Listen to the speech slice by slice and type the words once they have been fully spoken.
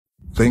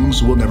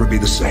things will never be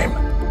the same.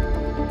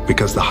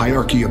 Because the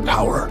hierarchy of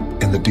power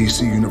in the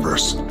DC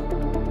universe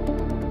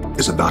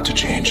is about to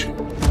change.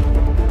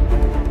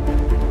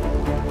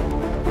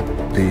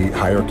 The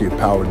hierarchy of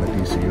power in the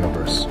DC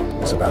universe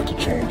is about to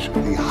change.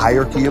 The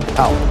hierarchy of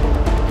power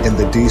in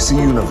the DC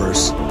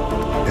universe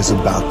is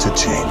about to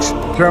change.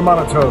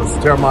 Terramana toast,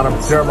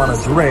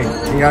 Terramana drink.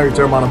 You have your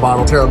Terramana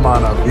bottle,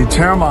 Terramana. The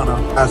Terramana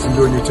has to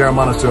do in your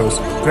Terramana toast.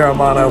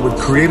 Terramana with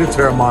created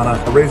Terramana,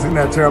 raising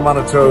that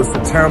Terramana toast, the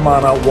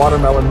Terramana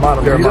watermelon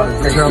mono.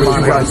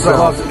 Terramana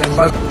myself.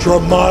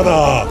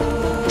 Terramana,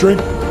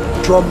 drink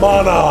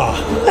Terramana.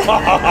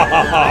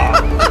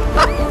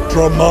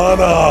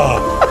 Terramana.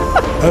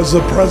 As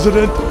the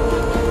president,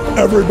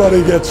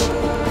 everybody gets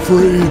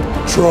free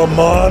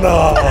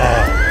Terramana.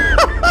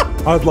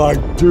 I'd like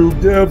to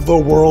give the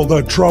world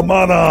a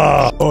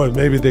Terramana. Oh, and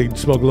maybe they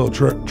smoke a little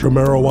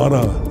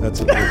Tremarijuana.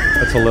 That's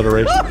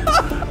alliteration.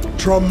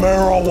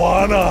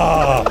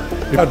 Tremarijuana.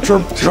 Yeah,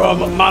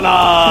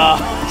 Tremana.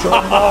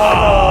 Tremana.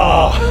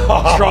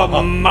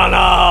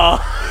 Tremana.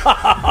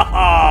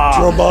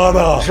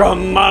 Tremana.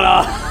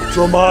 Tremana.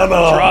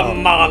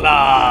 Tremana.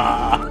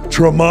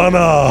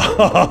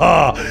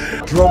 Tremana.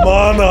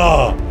 Tremana.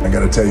 I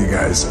gotta tell you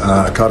guys,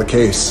 I caught a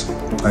case.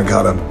 I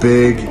got a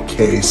big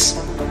case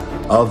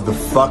of the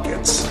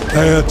fuckets.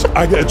 Hey,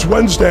 it's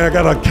Wednesday. I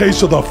got a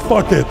case of the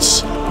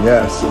fuckets.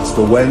 Yes, it's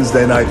the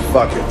Wednesday night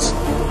fuckets.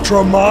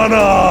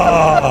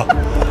 Tremana.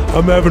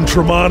 I'm having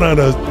Tremana and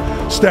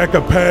a stack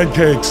of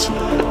pancakes.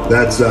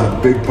 That's a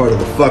big part of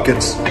the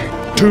fuckets.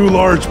 2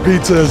 large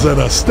pizzas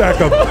and a stack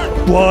of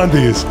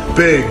blondies.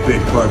 Big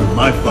part of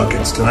my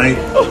fuckets tonight.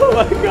 Oh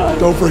my god.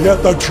 Don't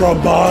forget the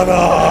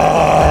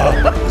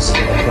Tremana. This is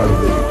part of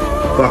the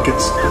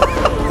fuckets.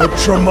 The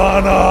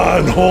Tremana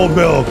and whole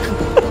milk.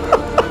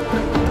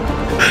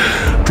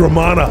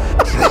 Tremana.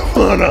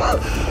 Tremana.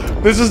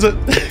 This is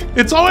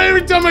it's all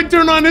every time I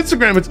turn on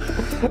Instagram, it's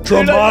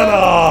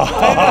Tremana.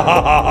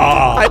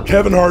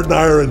 Kevin Hart and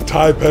I are in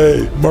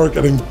Taipei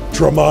marketing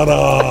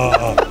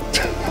Tremana.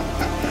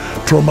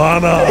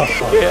 Tremana.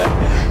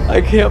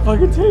 I can't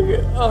fucking take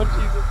it. Oh,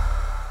 Jesus.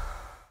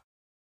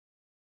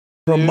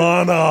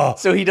 Tremana.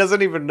 So he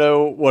doesn't even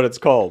know what it's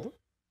called.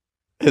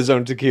 His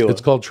own tequila.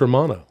 It's called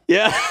Tremana.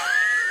 Yeah.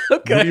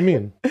 Okay. What do you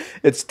mean?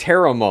 It's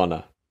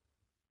Terramana.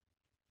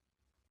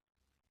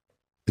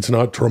 It's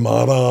not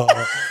Tremana.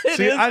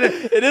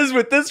 It is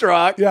with this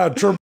rock. Yeah,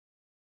 Start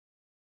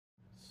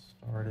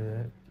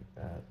it. Get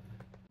that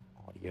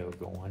audio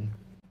going.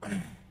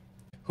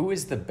 Who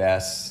is the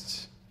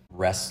best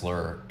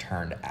wrestler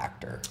turned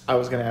actor? I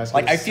was going to ask.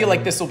 Like, I feel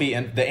like this will be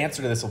the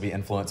answer to this will be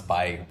influenced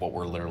by what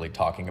we're literally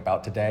talking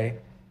about today.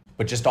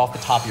 But just off the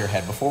top of your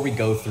head, before we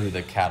go through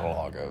the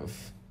catalog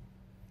of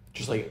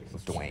just like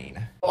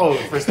Dwayne. Oh,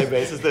 first name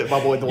basis, my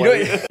boy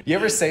Dwayne. You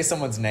ever say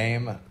someone's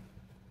name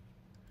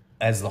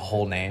as the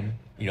whole name?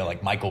 You know,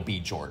 like Michael B.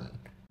 Jordan.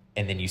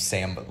 And then you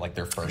say them like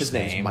their first His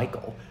name. name's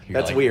Michael. You're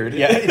That's like, weird.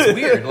 Yeah, it's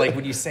weird. Like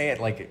when you say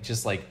it like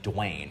just like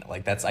Dwayne.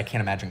 Like that's I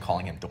can't imagine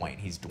calling him Dwayne.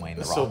 He's Dwayne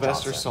the Rock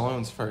Sylvester Johnson.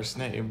 Stallone's first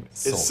name is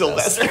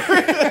Sylvester.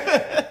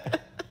 Sylvester.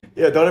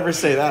 Yeah, don't ever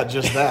say that,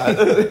 just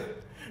that.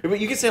 But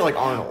you can say like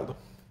Arnold.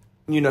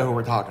 You know who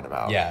we're talking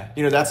about. Yeah.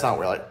 You know, that's not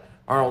where like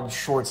Arnold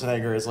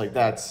Schwarzenegger is like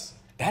that's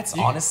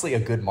honestly a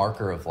good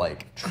marker of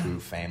like true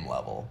fame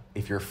level.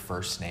 If your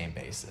first name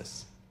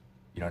basis.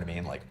 You know what I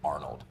mean? Like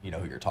Arnold. You know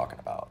who you're talking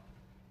about.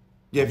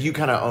 Yeah, if you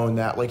kind of own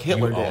that, like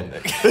Hitler own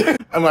did.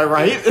 Am I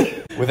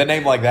right? With a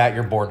name like that,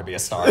 you're born to be a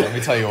star. Let me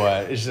tell you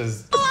what. It's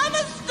just... I'm a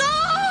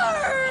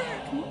star!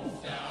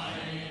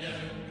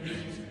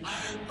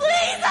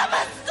 Please, I'm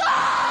a star!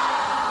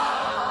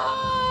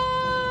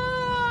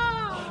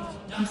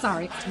 I'm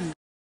sorry.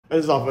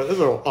 This is off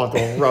to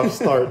a rough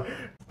start.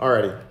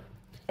 Alrighty.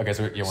 Okay,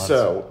 so you want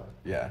So,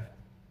 yeah.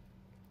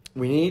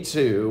 We need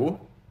to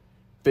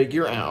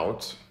figure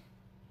out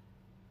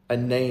a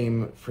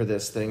name for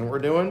this thing we're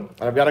doing.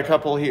 I've got a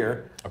couple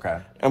here.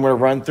 Okay. I'm going to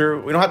run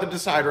through. We don't have to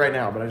decide right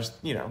now, but I just,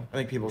 I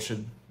think people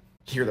should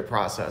hear the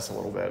process a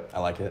little bit.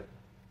 I like it.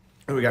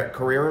 And we got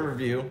career in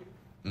review.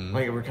 I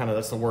think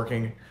that's the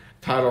working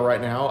title right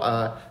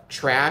now.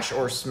 Trash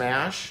or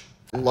smash.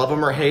 Love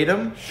them or hate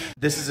them.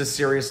 This is a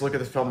serious look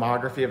at the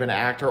filmography of an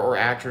actor or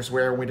actress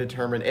where we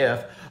determine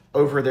if,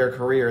 over their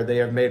career, they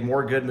have made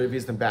more good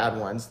movies than bad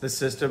ones. The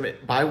system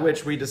by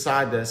which we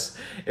decide this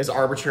is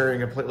arbitrary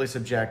and completely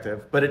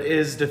subjective, but it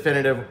is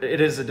definitive.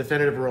 It is a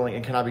definitive ruling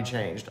and cannot be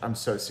changed. I'm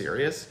so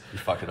serious. You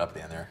fucked it up at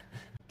the end there.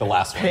 The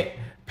last one.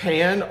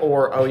 Pan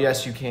or oh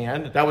yes you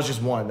can. That was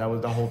just one. That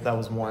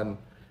was one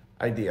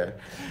idea.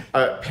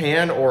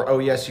 Pan or oh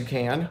yes you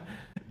can.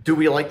 Do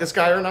we like this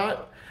guy or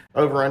not?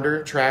 Over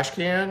under trash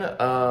can.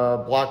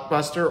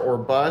 Blockbuster or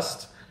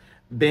bust.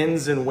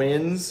 Bins and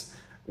wins.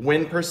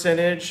 Win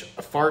percentage,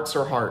 farts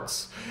or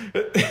hearts.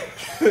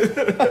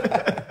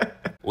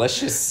 Let's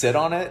just sit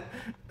on it,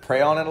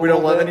 pray on it a we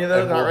little bit. We don't love any of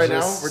those, not right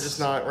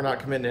now. We're not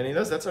committing to any of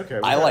those. That's okay.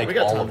 We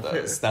got all of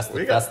those. That's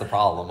the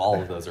problem.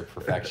 All of those are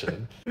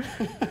perfection.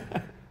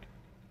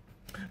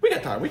 We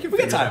got time. We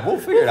got time. We'll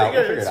figure it out.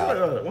 We'll figure it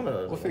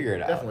out. We'll figure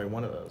it out. Definitely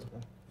one of those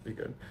will be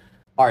good.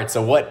 All right,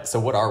 so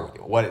what are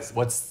we doing?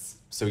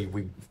 So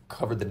we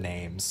covered the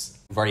names.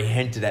 We've already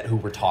hinted at who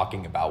we're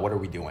talking about. What are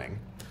we doing?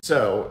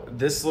 So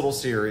this little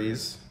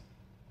series,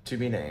 to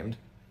be named,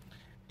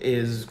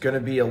 is going to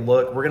be a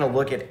look. We're going to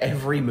look at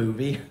every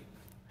movie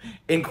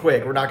in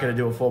quick. We're not going to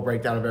do a full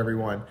breakdown of every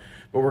one,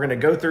 but we're going to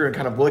go through and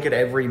kind of look at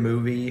every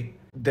movie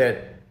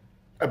that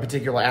a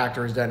particular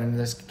actor has done. In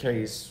this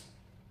case,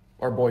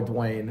 our boy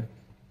Dwayne,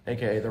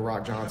 aka The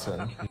Rock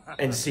Johnson,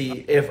 and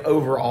see if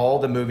overall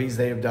the movies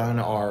they have done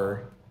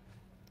are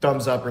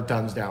thumbs up or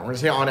thumbs down. We're going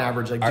to say on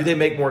average, like, do they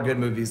make more good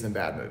movies than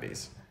bad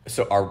movies?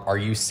 So are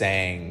you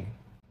saying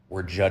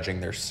we're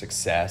judging their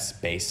success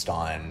based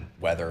on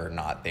whether or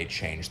not they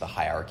changed the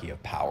hierarchy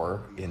of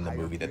power in the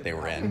movie that they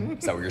were in?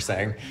 Is that what you're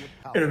saying?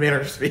 In a manner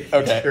of speaking,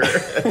 Okay. sure.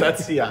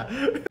 That's, yeah.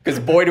 Because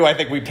boy, do I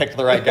think we picked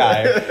the right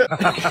guy.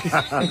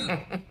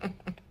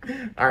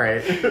 All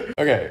right.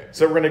 Okay.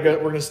 So we're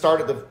gonna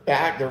start at the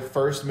back, their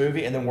first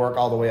movie, and then work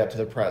all the way up to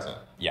the present.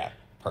 Yeah,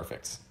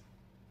 perfect.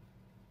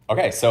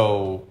 Okay,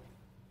 so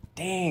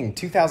dang,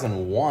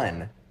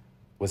 2001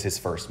 was his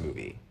first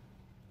movie.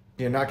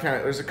 Yeah, not kind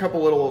of. There's a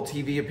couple little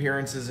TV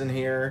appearances in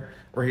here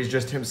where he's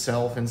just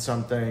himself in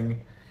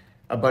something,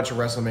 a bunch of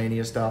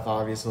WrestleMania stuff,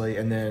 obviously,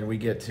 and then we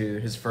get to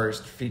his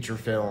first feature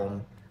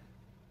film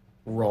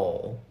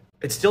role.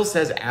 It still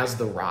says as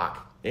The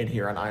Rock in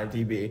here on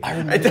IMDb. I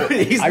remember,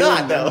 he's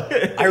not though.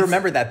 I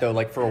remember that though.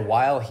 Like for a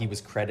while, he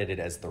was credited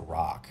as The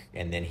Rock,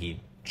 and then he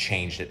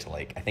changed it to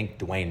like I think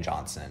Dwayne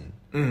Johnson,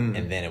 and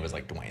then it was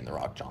like Dwayne The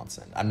Rock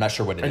Johnson. I'm not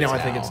sure what it is now. I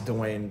think it's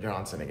Dwayne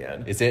Johnson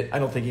again. Is it? I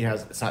don't think he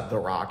has. It's not The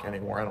Rock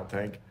anymore. I don't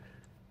think.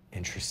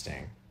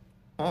 Interesting.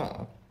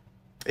 Oh,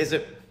 is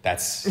it?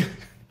 That's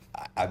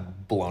I'm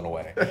blown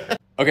away.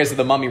 Okay, so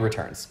The Mummy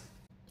returns.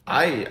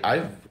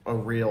 I've a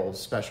real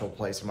special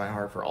place in my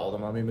heart for all the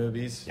Mummy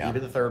movies. Yeah.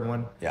 Even the third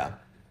one. Yeah.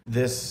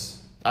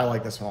 I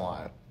like this one a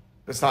lot.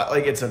 It's not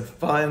like it's a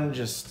fun,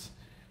 just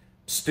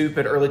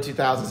stupid early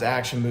 2000s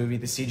action movie.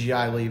 The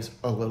CGI leaves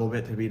a little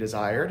bit to be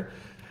desired.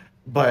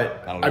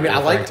 But I mean, I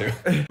like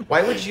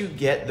why would you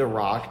get The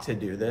Rock to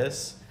do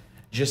this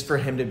just for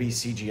him to be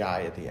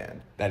CGI at the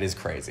end? That is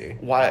crazy.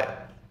 Why?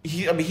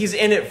 He's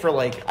in it for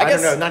like, I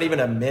don't know, not even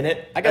a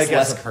minute. I guess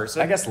less a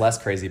person. I guess less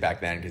crazy back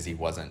then because he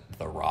wasn't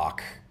The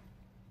Rock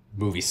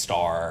movie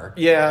star.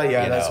 Yeah,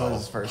 that's what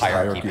his first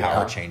hierarchy,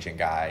 power changing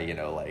guy. You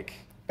know, like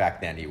back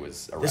then he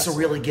was a This will wrestler.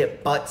 really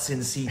get butts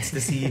in seats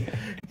to see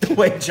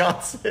Dwayne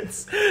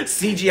Johnson's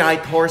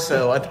CGI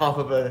torso on top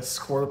of a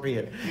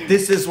scorpion.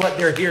 This is what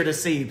they're here to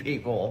see,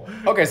 people.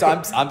 Okay, so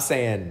I'm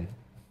saying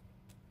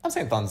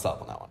thumbs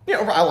up on that one. Yeah,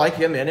 I like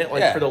him in it.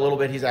 Like Yeah. for the little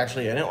bit he's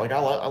actually in it. Like I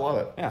love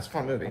it. Yeah. It's a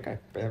fun movie. Okay,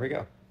 there we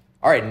go.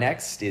 All right,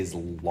 next is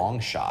Long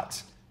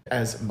Shot.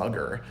 As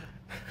Mugger.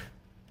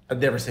 I've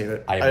never seen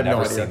it. I have have no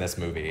never idea. seen this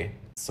movie,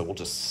 so we'll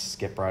just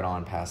skip right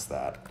on past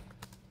that.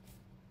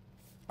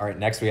 All right,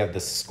 next we have The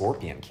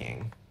Scorpion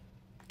King.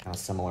 Kind of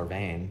similar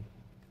vein.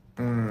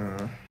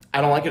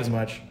 I don't like it as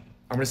much.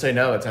 I'm gonna say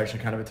no. It's actually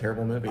kind of a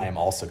terrible movie. I am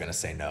also going to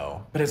say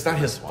no. But it's not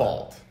his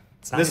fault.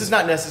 It's not This his- is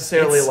not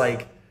necessarily it's-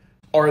 like,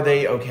 are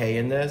they okay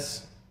in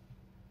this?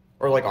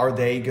 Or like, are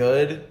they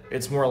good?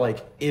 It's more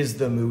like, is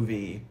the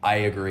movie I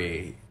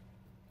agree.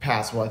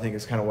 passable? I think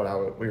is kind of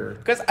what we were.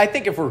 Because I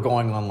think if we're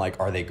going on like,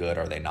 are they good,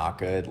 are they not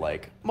good?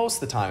 Like most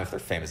of the time, if they're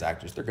famous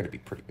actors, they're going to be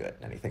pretty good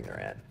in anything they're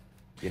in.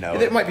 You know,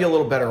 It might be a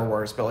little better or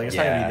worse, but like it's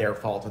not gonna Yeah. be their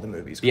fault if the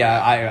movie's great.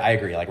 yeah, I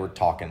agree. Like we're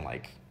talking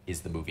like, is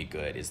the movie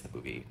good? Is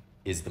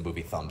the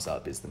movie thumbs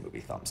up? Is the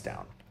movie thumbs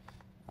down?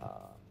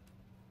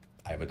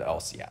 I would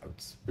also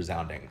it's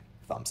resounding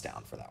thumbs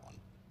down for that one.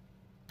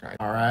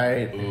 All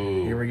right.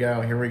 Ooh. Here we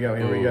go.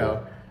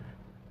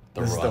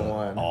 The This is the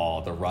one.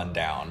 Oh, the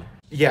rundown.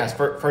 Yes.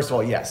 First of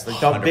all, yes.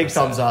 Like, big 100%.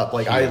 thumbs up.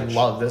 Like I Huge.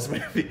 love this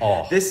movie.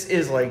 Oh. This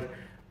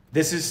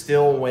is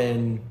still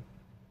when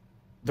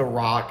The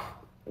Rock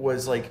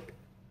was like,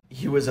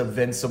 he was a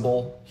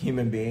vincible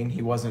human being.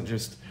 He wasn't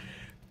just,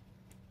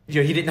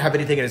 he didn't have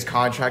anything in his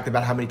contract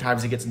about how many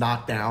times he gets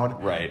knocked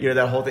down. Right.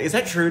 That whole thing. Is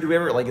that true? Do we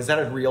ever, is that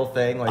a real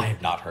thing? I Like,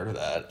 have not heard of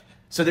that.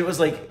 so there was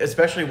like,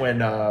 especially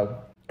when,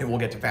 and we'll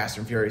get to Fast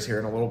and Furious here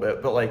in a little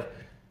bit, but like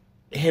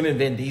him and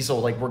Vin Diesel,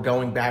 like were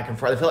going back and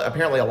forth. I feel like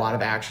apparently a lot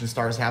of action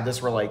stars have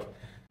this where like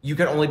you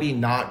can only be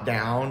knocked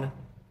down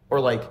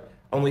or like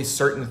only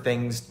certain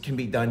things can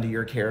be done to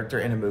your character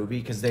in a movie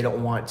because they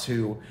don't want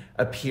to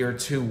appear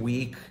too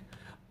weak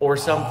or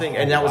something.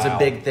 And that was wow. a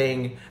big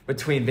thing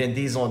between Vin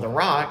Diesel and The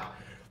Rock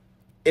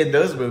in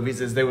those movies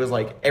is there was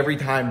like every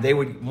time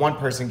one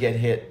person got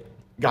hit,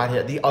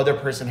 the other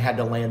person had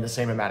to land the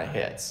same amount of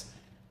hits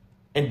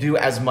and do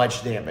as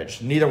much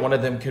damage. Neither one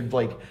of them could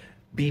like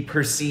be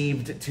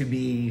perceived to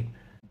be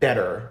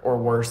better or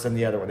worse than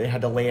the other one. They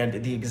had to land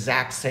the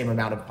exact same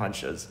amount of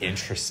punches.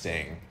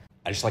 Interesting.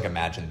 I just like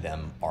imagine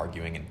them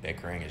arguing and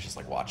bickering. It's just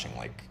like watching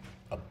like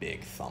a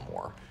big thumb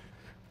war.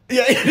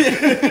 Yeah,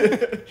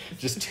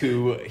 Just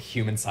two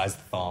human-sized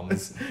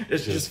thumbs.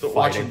 it's just fighting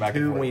watching back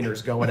and two forth.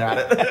 wieners going at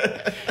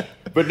it.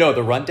 But no,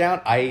 the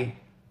rundown.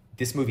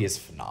 This movie is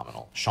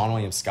phenomenal. Sean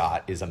William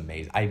Scott is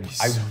amazing. I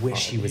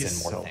wish he was he's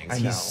in more so- things. I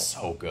know. He's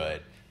so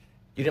good.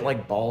 You didn't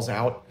like Balls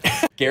Out?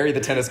 Gary the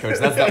tennis coach.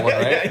 That's that one,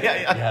 right?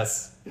 Yeah.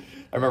 Yes.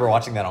 I remember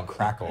watching that on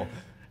Crackle.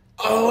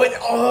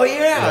 Oh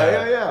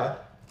yeah.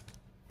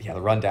 Yeah, the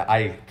rundown.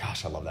 I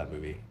love that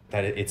movie.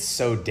 It's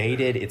so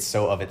dated. It's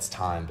so of its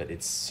time, but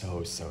it's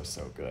so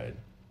good.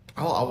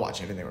 I'll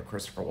watch anything with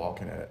Christopher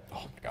Walken in it.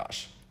 Oh my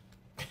gosh.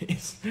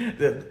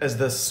 As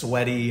the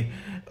sweaty,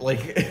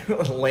 like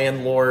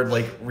landlord,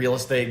 like real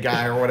estate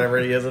guy or whatever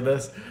he is in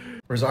this.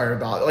 Rosario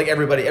Dawson. Like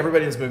everybody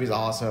in this movie is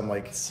awesome.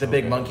 Like so the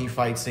big monkey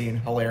fight scene,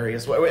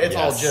 hilarious. It's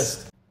all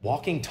just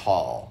Walking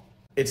Tall.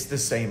 It's the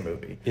same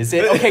movie. Is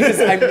it? Okay,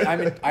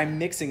 because I'm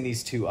mixing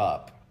these two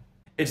up.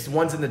 It's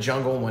one's in the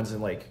jungle, and one's in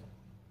like.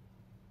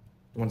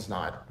 One's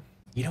not.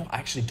 You know, I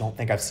actually don't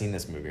think I've seen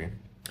this movie.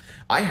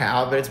 I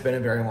have, but it's been a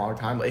very long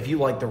time. If you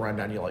like the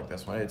rundown, you like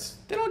this one.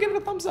 Then I'll give it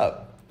a thumbs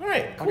up. All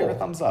right, cool. I'll give it a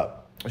thumbs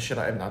up. Shit,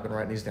 I have not been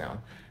writing these down.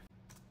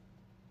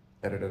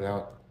 Edit it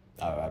out.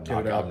 I'm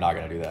not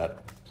going to do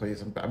that.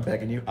 Please, I'm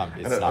begging you.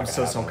 I'm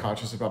so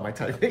self-conscious about my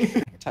typing.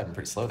 You're typing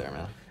pretty slow there,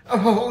 man.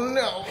 Oh,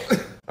 no.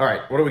 All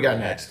right, what do we got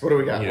next? What do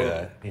we got?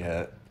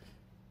 Yeah.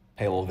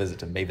 Pay a little visit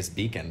to Mavis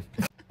Beacon.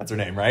 That's her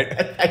name, right?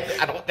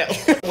 I don't know.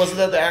 Wasn't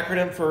that the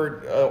acronym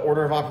for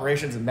Order of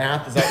Operations in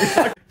math? Is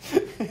that what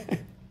you're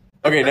talking?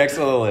 Okay, next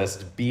on the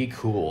list, Be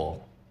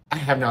Cool. I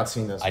have not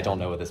seen this. I don't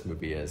know what this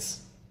movie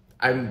is.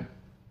 This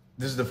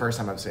is the first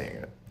time I'm seeing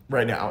it.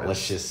 Right now.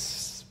 Let's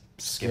just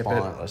skip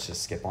on. Let's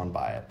just skip on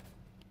by it.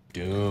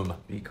 Doom.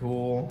 Be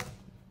Cool.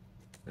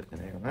 Put the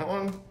name on that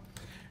one.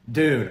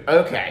 Dune.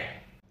 Okay.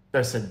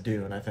 I said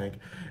Dune, I think.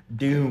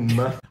 Doom.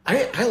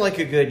 I like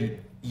a good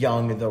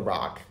young The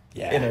Rock.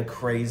 Yeah. In a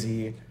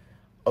crazy,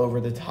 over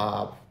the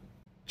top.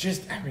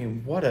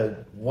 What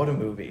a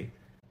movie.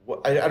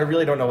 I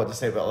really don't know what to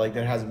say about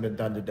that hasn't been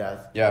done to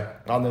death. Yeah.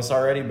 On this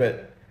already,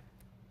 but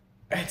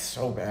it's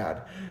so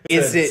bad.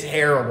 Is it a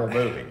terrible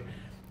movie?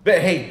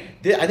 But hey,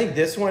 I think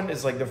this one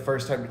is like the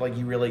first time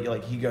you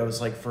really he goes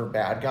for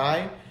bad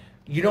guy.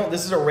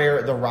 This is a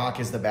rare The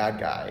Rock is the bad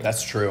guy.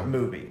 That's true.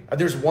 Movie.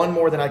 There's one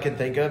more than I can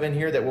think of in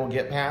here that we'll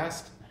get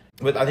past,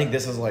 but I think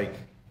this is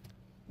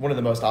one of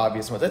the most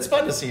obvious ones. It's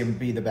fun to see him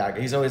be the bad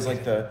guy. He's always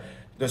the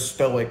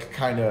stoic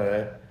kind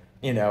of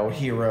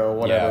hero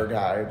whatever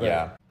guy. But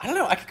yeah. I don't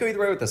know. I could go either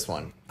way with this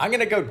one. I'm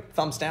gonna go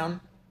thumbs down.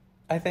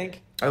 I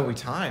think. Oh, we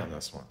tie on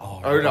this one. Oh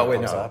no, wait,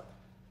 thumbs no. up.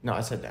 No,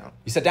 I said down.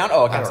 You said down?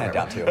 Oh, okay, I'm I saying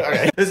down too.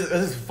 Okay. This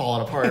is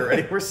falling apart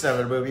already. We're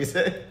 7 movies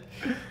in.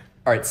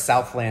 All right,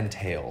 Southland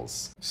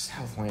Tales.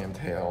 Southland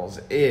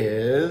Tales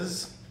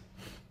is...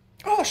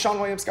 Oh, Sean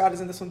William Scott is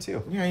in this one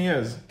too. Yeah, he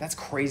is. That's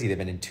crazy. They've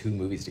been in 2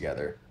 movies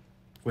together.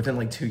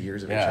 Within 2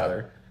 years of each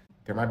other.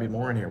 There might be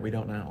more in here. We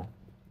don't know.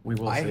 We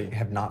will see. I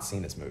have not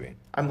seen this movie.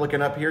 I'm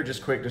looking up here,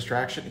 just quick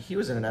distraction. He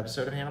was in an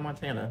episode of Hannah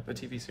Montana, the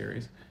TV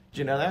series. Did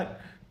you know that?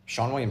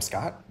 Sean William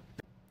Scott?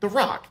 The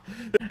Rock.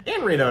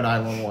 And Reno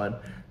 911.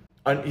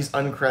 He's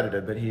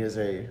uncredited, but he is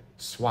a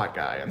SWAT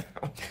guy.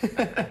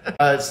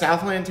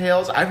 Southland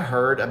Tales, I've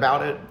heard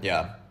about it.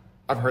 Yeah.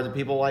 I've heard that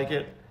people like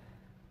it.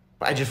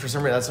 But for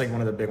some reason, that's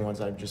one of the big ones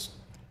I've just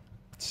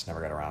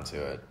never got around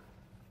to it.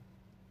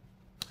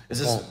 Is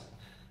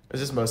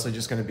this mostly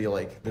just going to be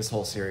this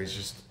whole series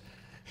just...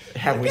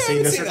 Have we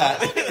seen this or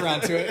that? not? I'll get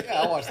around to it.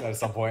 Yeah, I'll watch that at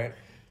some point.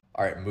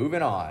 All right,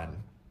 moving on.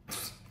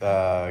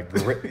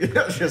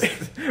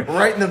 Just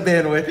right in the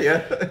bin with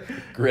you.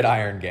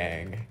 Gridiron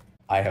Gang.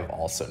 I have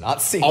also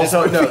not seen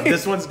also, this movie. No,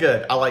 this one's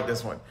good. I like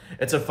this one.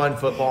 It's a fun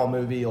football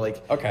movie.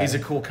 Okay. He's a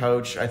cool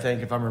coach, I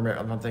think, if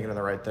I'm thinking of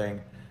the right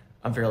thing.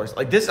 I'm fairly...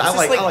 this. I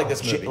like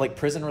this movie.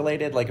 Prison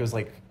related? It was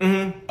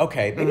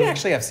Okay, maybe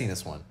actually I've seen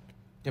this one.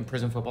 In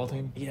prison football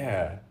team?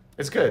 Yeah.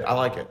 It's good. I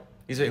like it.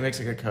 He makes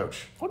a good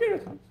coach. I'll give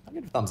it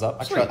a thumbs up.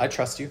 I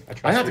trust you.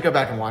 I have to go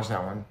back and watch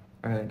that one,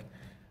 I think.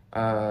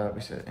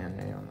 We said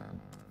NA on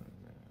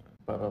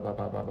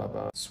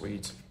that.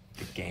 Sweet.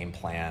 The game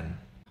plan.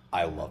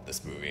 I love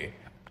this movie.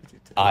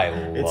 I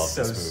love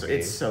this movie.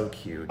 It's so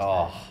cute.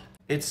 Oh.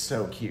 It's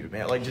so cute,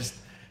 man.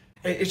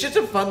 It's just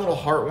a fun little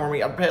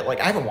heartwarming.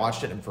 I haven't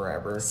watched it in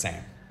forever.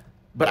 Same.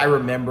 But I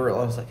remember,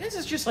 I was this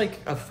is just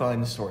a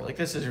fun story.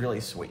 This is really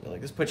sweet.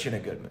 This puts you in a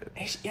good mood.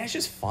 It's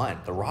just fun.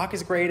 The Rock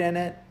is great in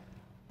it.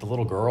 The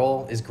little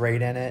girl is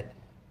great in it.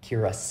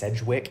 Kira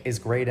Sedgwick is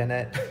great in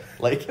it.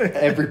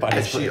 Everybody's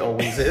As she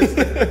always is.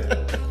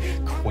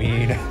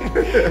 Queen.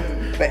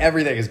 But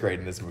everything is great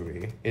in this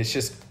movie. It's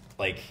just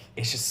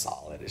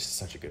solid. It's just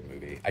such a good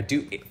movie. I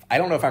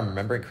don't know if I'm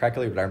remembering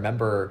correctly, but I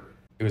remember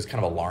it was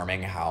kind of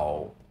alarming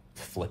how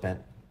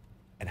flippant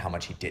and how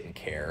much he didn't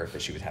care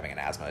that she was having an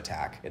asthma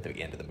attack at the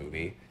end of the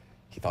movie.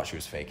 He thought she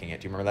was faking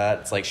it. Do you remember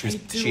that? It's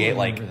she ate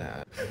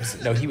that.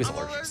 No, he was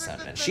allergic to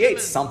cinnamon. She ate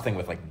something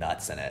with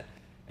nuts in it.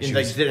 And she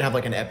did it have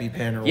an EpiPen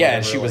or whatever? Yeah,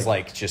 and she was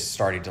just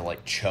starting to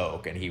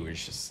choke, and he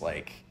was just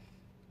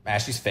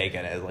she's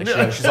faking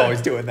it. She's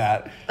always doing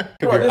that.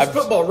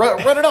 Football,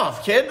 run it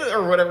off, kid,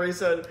 or whatever he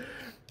said.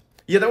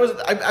 Yeah, that was.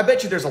 I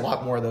bet you there's a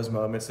lot more of those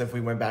moments if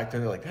we went back to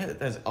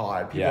that's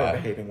odd. People are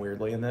behaving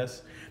weirdly in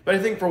this, but I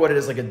think for what it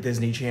is, a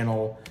Disney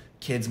Channel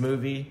kids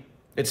movie,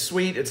 it's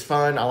sweet, it's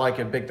fun. I like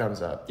it. Big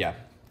thumbs up. Yeah,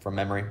 from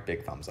memory,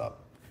 big thumbs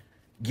up.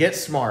 Get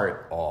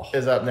Smart Oh.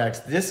 is up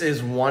next. This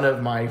is one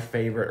of my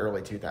favorite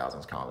early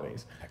 2000s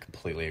comedies. I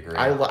completely agree.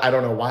 I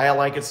don't know why I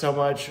like it so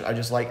much. I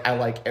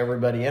like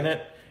everybody in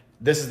it.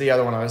 This is the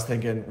other one I was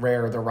thinking,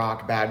 rare The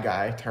Rock bad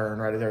guy turn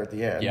right there at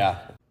the end. Yeah.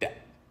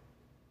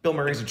 Bill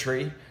Murray's a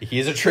tree. He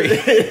is a tree.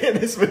 In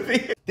this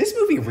movie. This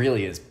movie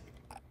really is,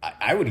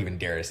 I would even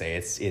dare to say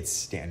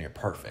it's damn near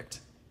perfect.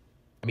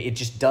 I mean, it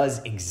just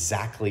does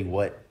exactly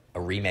what a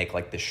remake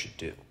like this should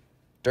do.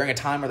 During a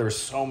time where there were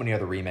so many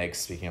other remakes,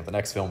 speaking of the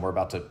next film we're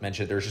about to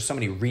mention, there's just so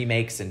many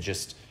remakes and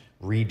just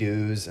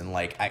redos, and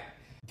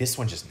this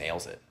one just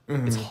nails it.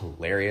 It's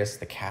hilarious.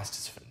 The cast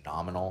is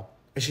phenomenal.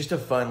 It's just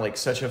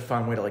such a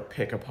fun way to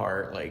pick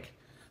apart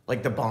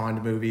like the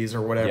Bond movies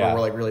or whatever Yeah.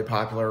 were really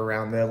popular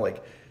around then.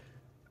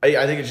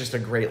 I think it's just a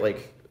great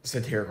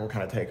satirical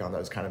kind of take on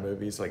those kind of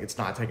movies. It's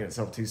not taking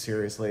itself too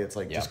seriously. It's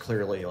just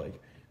clearly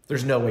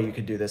there's no way you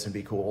could do this and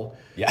be cool.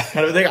 Yeah.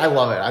 Kind of thing. I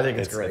love it. I think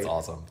it's great. It's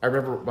awesome. I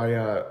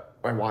remember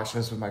I watched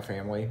this with my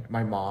family.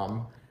 My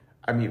mom,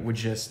 would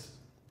just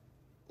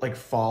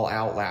fall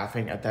out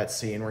laughing at that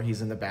scene where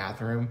he's in the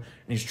bathroom and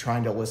he's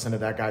trying to listen to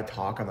that guy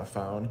talk on the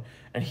phone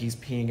and he's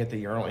peeing at the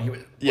urinal and he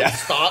would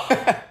stop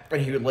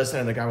and he would listen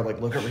and the guy would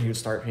look over and he would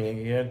start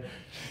peeing again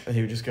and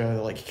he would just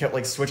go he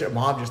kept switch it.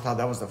 Mom just thought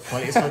that was the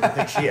funniest fucking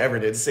thing she ever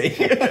did see.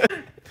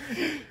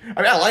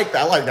 I like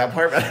that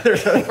part, but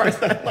there's other parts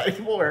that I like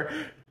more.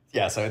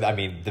 Yeah, so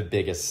the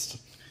biggest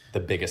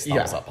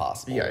thumbs up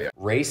possible. Yeah.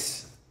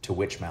 Race to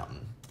Witch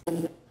Mountain.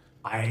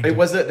 That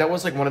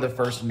was one of the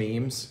first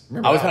memes.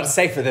 Remember I was about to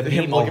say, for the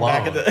him meme looking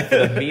back alone, at the-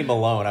 for the meme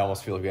alone, I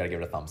almost feel like we gotta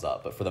give it a thumbs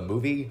up. But for the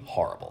movie,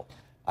 horrible.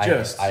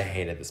 I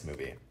hated this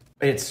movie.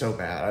 It's so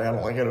bad. I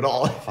don't like it at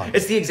all.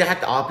 It's the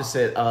exact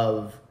opposite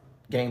of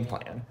Game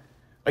Plan.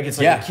 It's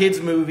a kid's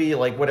movie,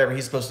 whatever.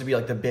 He's supposed to be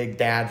the big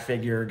dad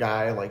figure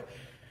guy.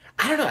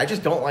 I don't know. I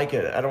just don't like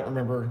it. I don't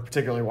remember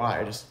particularly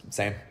why.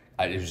 Same.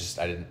 I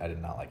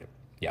did not like it.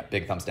 Yeah,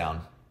 big thumbs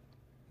down.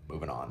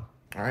 Moving on.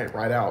 All right,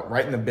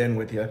 right in the bin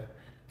with you.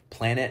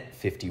 Planet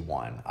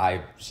 51.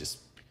 I just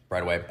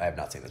right away. I have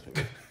not seen this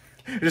movie.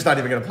 You're just not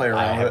even gonna play around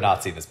I with have it.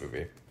 not seen this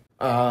movie.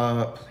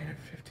 Planet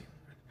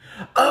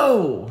 51.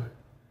 Oh,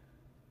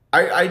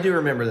 I do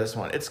remember this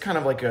one. It's kind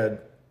of like a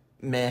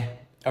meh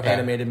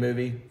animated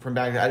movie from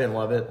back then. I didn't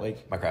love it.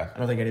 Okay. I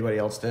don't think anybody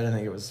else did. I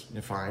think it was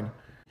fine.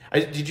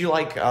 Did you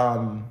like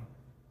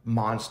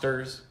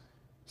Monsters?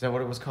 Is that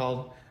what it was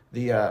called?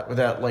 Where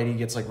that lady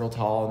gets real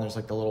tall and there's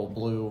the little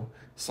blue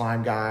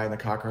slime guy and the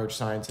cockroach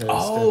scientist.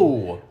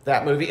 Oh,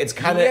 that movie. It's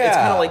kind of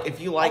if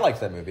you I like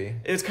that movie.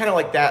 It's kind of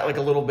like that,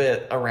 a little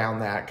bit around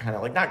that kind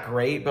of not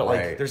great, but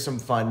Right. there's some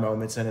fun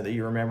moments in it that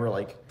you remember.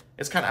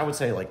 It's kind of, I would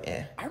say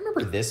eh. I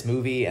remember this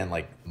movie and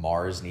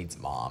Mars Needs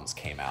Moms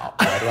came out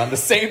right around the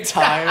same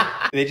time.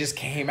 They just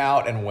came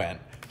out and went.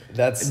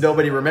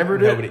 Nobody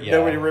remembered it.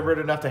 Nobody remembered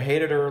it enough to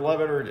hate it or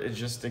love it, or it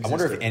just existed. I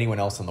wonder if anyone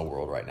else in the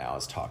world right now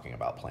is talking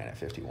about Planet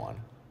 51.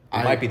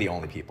 We might be the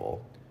only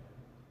people.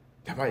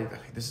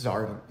 This is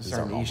our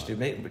our niche, dude.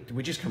 Did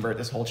we just convert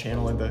this whole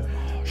channel into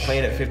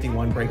Planet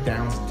 51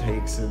 breakdowns and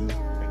takes and?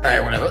 All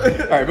right, whatever.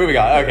 All right, moving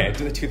on. Okay,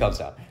 two thumbs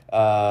down.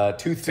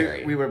 Tooth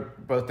Fairy. We were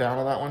both down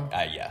on that one.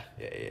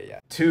 Yeah.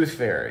 Tooth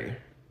Fairy.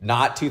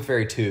 Not Tooth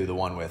Fairy 2, the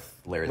one with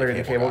Larry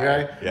the Cable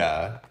Guy.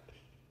 Yeah.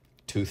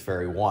 Tooth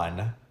Fairy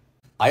 1.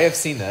 I have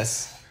seen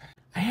this.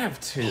 I have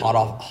too. Hot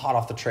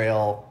off the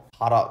trail.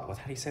 How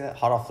do you say that?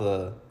 Hot off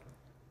the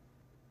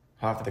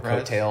press?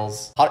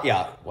 coattails.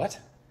 What?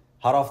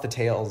 Hot off the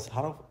tails.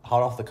 Hot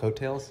off the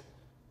coattails?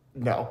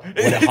 No.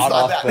 Hot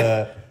off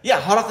the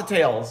hot off the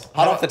tails.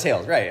 Hot off the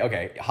tails, right?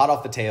 Okay. Hot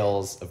off the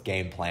tails of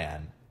Game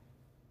Plan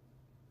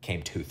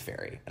came Tooth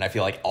Fairy, and I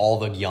feel like all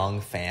the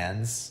young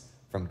fans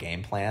from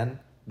Game Plan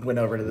went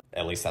over to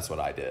at least that's what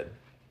I did.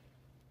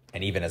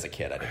 And even as a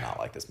kid, I did not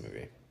like this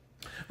movie.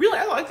 Really,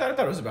 I thought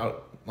it was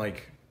about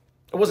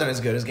it wasn't as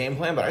good as Game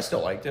Plan, but I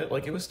still liked it.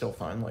 It was still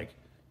fun.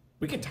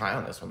 We can tie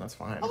on this one. That's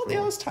fine. Oh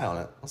yeah, let's tie on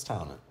it.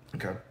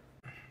 Okay.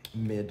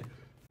 Mid.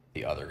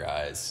 The other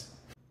guys.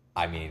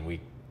 I mean,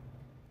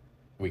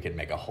 we could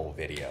make a whole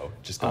video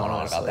just going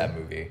on about that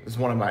movie. It's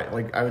one of my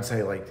I would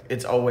say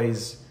it's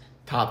always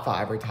top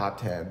 5 or top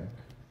 10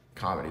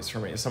 comedies for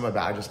me. Some of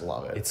that I just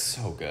love it. It's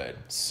so good,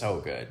 so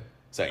good.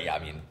 So yeah, I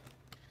mean,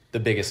 the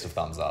biggest of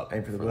thumbs up.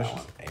 Aim for the bushes.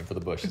 Aim for the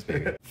bushes,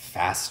 baby.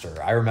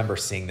 Faster. I remember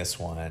seeing this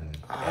one.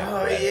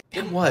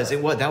 It was.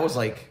 That was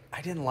I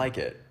didn't like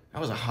it. That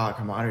was a hot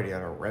commodity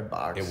out of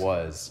Redbox. It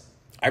was.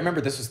 I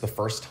remember this was the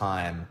first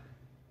time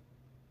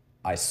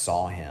I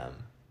saw him,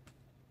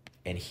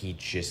 and he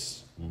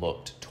just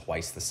looked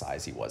twice the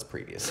size he was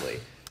previously.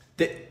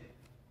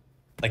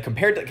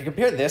 Compare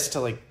this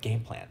to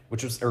Game Plan,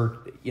 which was,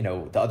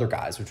 the other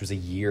guys, which was the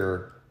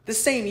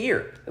same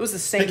year. It was the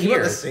same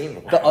year.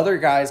 The other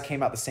guys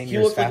came out the same year.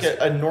 He looked like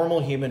a normal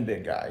human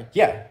big guy.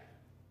 Yeah.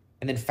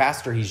 And then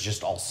Faster, he's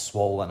just all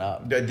swollen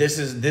up. This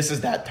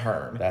is that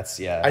turn.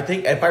 Yeah. I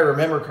think if I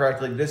remember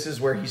correctly, this is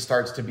where he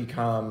starts to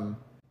become.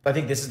 I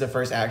think this is the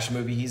first action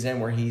movie he's in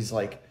where he's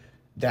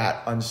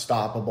that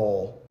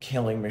unstoppable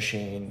killing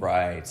machine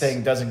right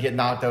thing doesn't get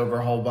knocked over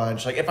a whole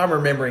bunch. Like, if I'm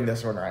remembering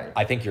this one right.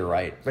 I think you're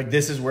right. Like,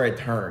 this is where it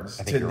turns.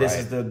 I think you're this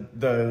right. is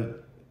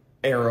the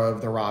era of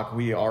The Rock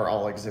we are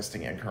all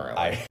existing in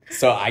currently.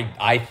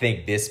 I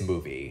think this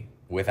movie,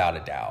 without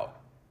a doubt,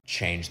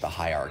 changed the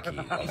hierarchy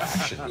of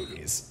action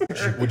movies.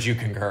 Would you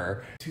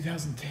concur?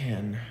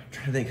 2010. I'm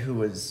trying to think who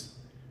was...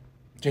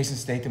 Jason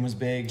Statham was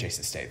big.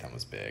 Jason Statham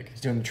was big.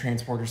 He's doing the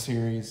Transporter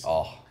series.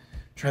 Oh. I'm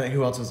trying to think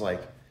who else was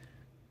like...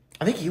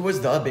 I think he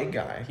was the big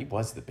guy. He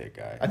was the big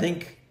guy. I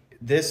think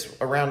this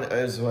around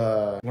is...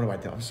 what do I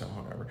do? I'm so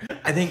hungover.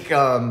 I think...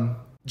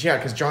 yeah,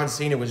 because John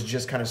Cena was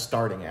just kind of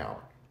starting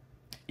out.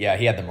 Yeah,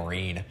 he had the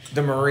Marine.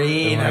 The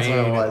Marine, that's what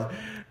it was.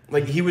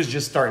 Like, he was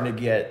just starting to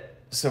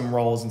get some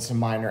roles in some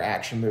minor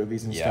action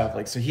movies and stuff.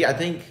 Like, so I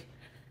think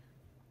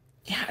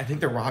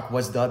The Rock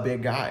was the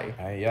big guy.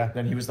 Yeah.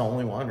 Then he was the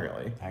only one,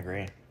 really. I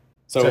agree.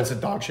 So it's a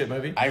dog shit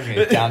movie? I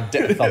agree.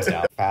 Thumbs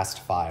down. Fast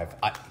 5.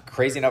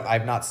 Crazy enough,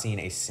 I've not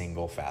seen a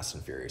single Fast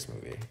and Furious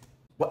movie.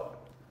 What?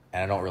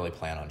 And I don't really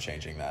plan on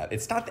changing that.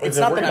 It's not We're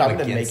that I'm going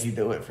to against... make you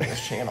do it for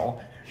this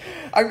channel.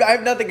 I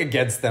have nothing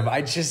against them.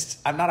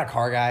 I'm not a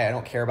car guy. I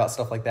don't care about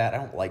stuff like that. I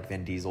don't like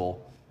Vin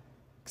Diesel,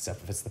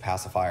 except if it's the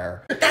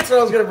pacifier. That's what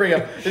I was going to bring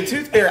up. The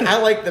Tooth Fairy, I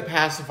like the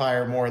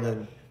pacifier more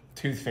than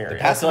Tooth Fairy.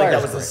 I feel like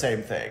that was the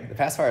same thing. The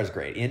pacifier is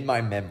great. In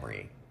my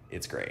memory,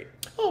 it's great.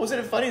 Oh,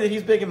 wasn't it funny that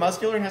he's big and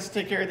muscular and has to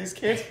take care of these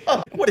kids?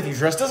 Oh, what if he's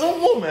dressed as a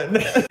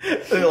woman?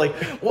 They're like,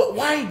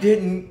 why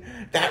didn't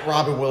that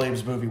Robin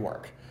Williams movie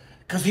work?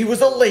 Because he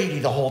was a lady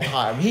the whole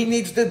time. He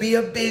needs to be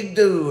a big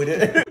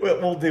dude.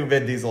 We'll do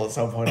Vin Diesel at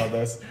some point on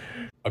this.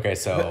 Okay,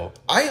 so...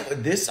 I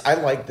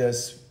like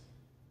this.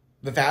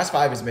 The Fast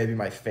Five is maybe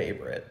my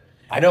favorite.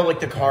 I know,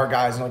 like, the car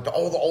guys and, like, the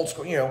old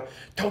school,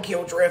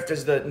 Tokyo Drift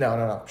is the...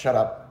 No. Shut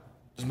up.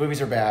 Those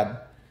movies are bad.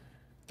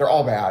 They're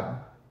all bad.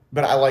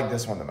 But I like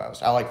this one the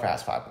most. I like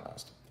Fast Five the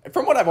most.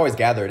 From what I've always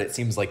gathered, it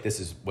seems like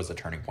this was a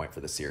turning point for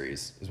the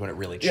series. Is when it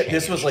really changed.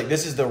 Yeah,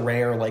 this is the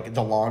rare, like,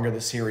 the longer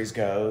the series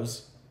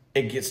goes...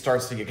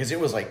 starts to get, because it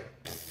was like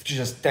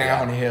just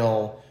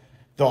downhill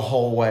the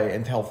whole way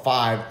until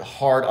 5,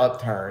 hard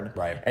upturn.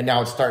 Right. And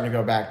now it's starting to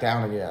go back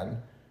down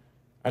again.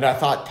 And I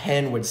thought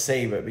 10 would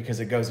save it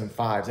because it goes in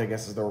 5s, I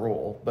guess is the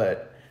rule.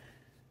 But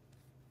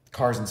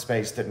Cars in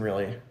Space didn't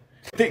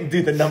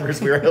do the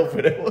numbers we were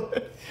hoping it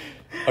would.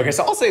 Okay,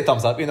 so I'll say a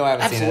thumbs up, even though I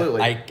haven't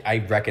Absolutely. seen it. I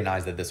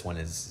recognize that this one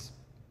is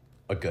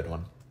a good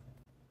one.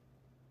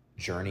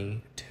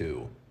 Journey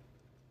 2.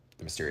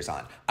 The Mysterious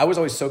Island. I was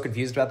always so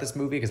confused about this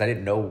movie because I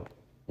didn't know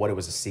what it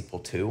was a sequel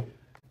to.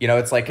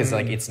 It's like, because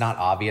like it's not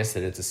obvious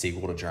that it's a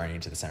sequel to Journey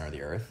to the Center of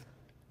the Earth,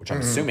 which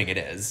I'm assuming it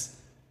is.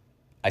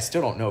 I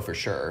still don't know for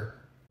sure.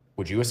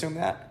 Would you assume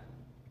that?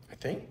 I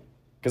think.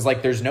 Because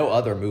like there's no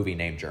other movie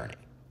named Journey.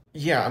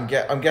 Yeah, I'm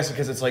guessing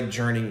because it's like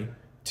Journey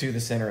to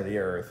the Center of the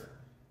Earth,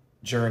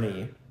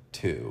 Journey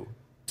to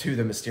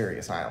the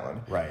Mysterious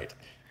Island. Right.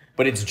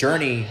 But it's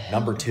Journey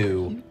number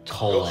 2,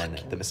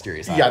 the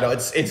Mysterious Island. Yeah, no,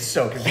 it's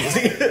so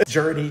confusing.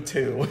 Journey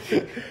 2.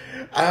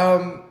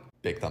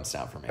 Big thumbs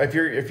down for me. If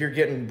you're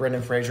getting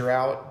Brendan Fraser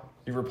out,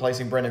 you're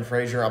replacing Brendan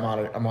Fraser, I'm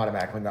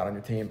automatically not on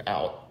your team.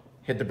 Out.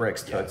 Hit the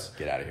bricks, toots.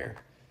 Get out of here.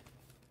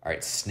 All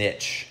right,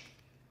 Snitch.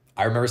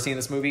 I remember seeing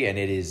this movie, and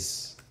it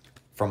is,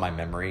 from my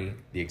memory,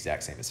 the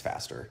exact same as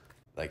Faster.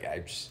 Like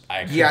it's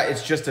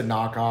just a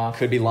knockoff.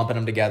 Could be lumping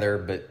them together,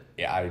 but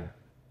yeah, I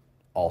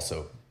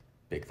also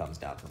big thumbs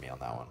down for me on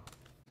that one.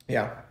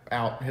 Yeah,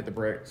 out. Hit the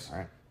bricks. All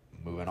right,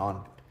 moving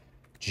on.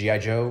 G.I.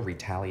 Joe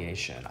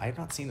Retaliation. I have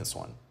not seen this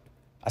one.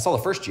 I saw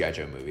the first G.I.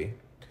 Joe movie.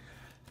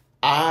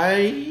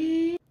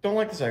 I don't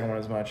like the second one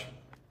as much.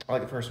 I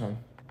like the first one.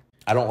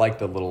 I don't like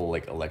the little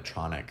like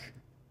electronic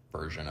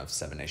version of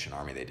Seven Nation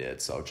Army they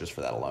did, so just for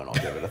that alone, I'll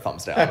give it a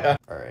thumbs down.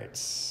 All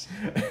right.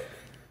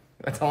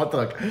 That's all it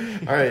took.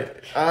 All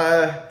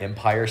right.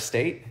 Empire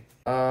State.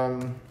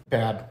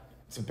 Bad.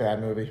 It's a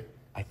bad movie.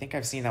 I think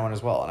I've seen that one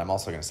as well, and I'm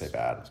also going to say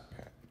bad.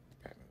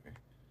 Bad movie.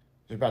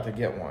 They're about to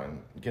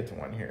get to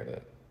one here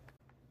that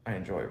I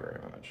enjoy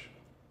very much.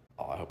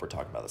 Oh, I hope we're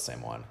talking about the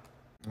same one.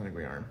 I think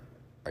we are.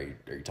 Are you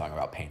talking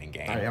about Pain and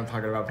Gain? I am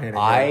talking about Pain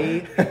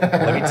and Gain.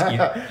 Let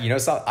me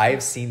something.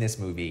 I've seen this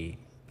movie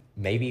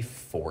maybe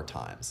 4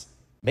 times,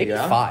 maybe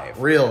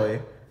 5. Really?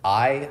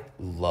 I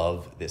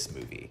love this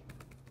movie.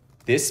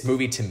 This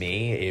movie to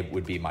me, it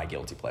would be my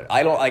guilty pleasure.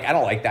 I don't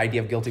like the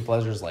idea of guilty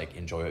pleasures, like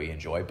enjoy what you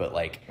enjoy, but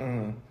like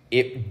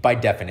it by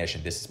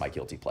definition, this is my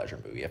guilty pleasure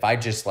movie. If I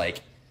just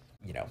like,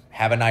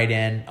 have a night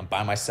in, I'm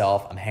by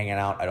myself, I'm hanging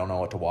out, I don't know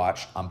what to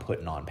watch, I'm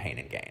putting on Pain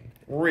and Gain.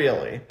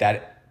 Really?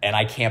 And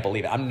I can't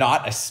believe it. I'm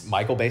not a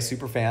Michael Bay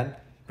super fan.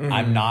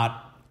 I'm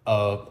not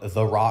a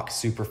The Rock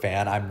super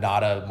fan. I'm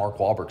not a Mark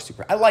Wahlberg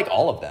super. I like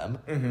all of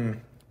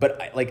them.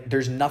 But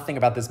there's nothing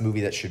about this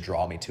movie that should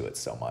draw me to it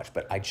so much.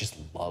 But I just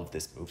love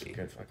this movie. It's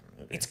a good fucking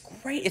movie. It's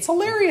great. It's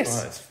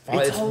hilarious. It's fun.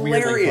 It's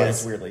hilarious.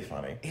 It's weirdly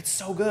funny. It's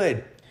so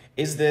good.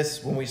 Is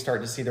this when we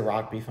start to see The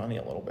Rock be funny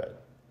a little bit?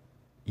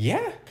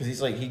 Yeah. Because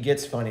he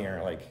gets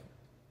funnier. Like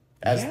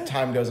as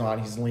time goes on,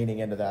 he's leaning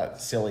into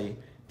that silly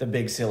the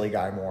big silly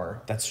guy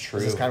more. That's true.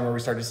 This is kind of where we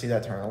start to see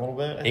that turn a little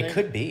bit. I think.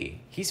 Could be.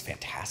 He's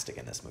fantastic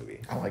in this movie.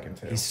 I like him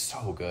too. He's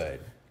so good.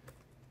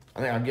 I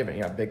think I'm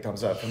giving a big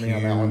thumbs up for me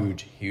on that one.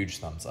 Huge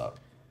thumbs up.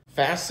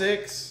 Fast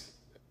 6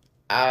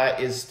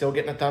 is still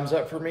getting a thumbs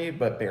up for me,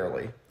 but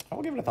barely. I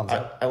will give it a thumbs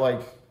up. I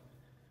like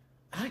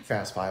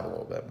Fast 5 a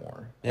little bit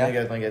more. Yeah.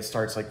 I think it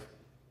starts like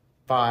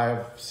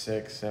 5,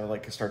 6, 7,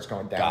 like it starts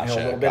going downhill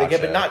Gotcha, a little bit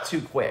again, gotcha. but not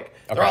too quick.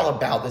 They're Okay. all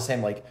about the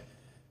same. Like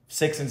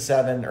 6 and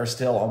 7 are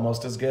still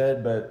almost as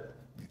good, but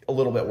a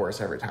little bit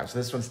worse every time. So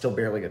this one still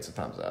barely gets a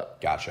thumbs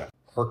up. Gotcha.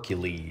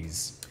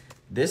 Hercules.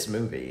 This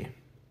movie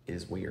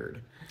is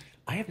weird.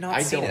 I have not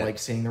seen it. I don't like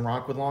seeing The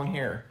Rock with long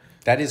hair.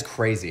 That is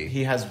crazy.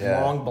 He has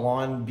long,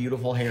 blonde,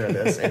 beautiful hair in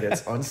this, and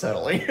it's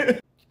unsettling. He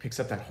picks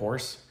up that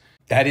horse.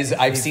 That is,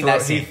 I've seen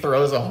that scene. He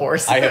throws a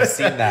horse. I have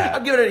seen that.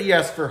 I'm giving it a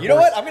yes for horse. You know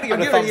what? I'm going to give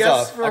it a thumbs yes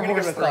up. for I'm going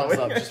to horse give it a thumbs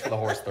throwing. up just for the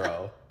horse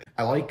throw.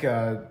 I like,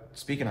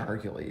 speaking of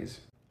Hercules,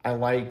 I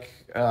like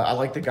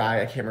the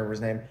guy, I can't remember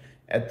his name,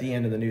 at the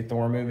end of the new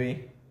Thor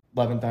movie,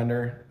 Love and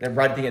Thunder.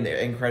 Right at the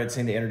end credit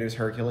scene, they introduce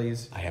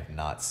Hercules. I have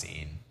not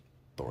seen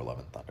Thor: Love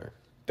and Thunder.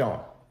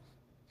 Don't.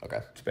 Okay.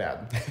 It's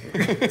bad.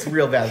 It's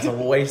real bad. It's a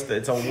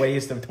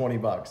waste of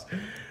 $20.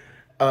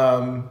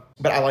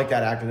 But I like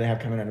that actor they have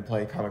coming in to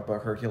play comic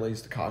book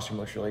Hercules. The costume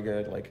looks really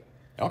good. Like,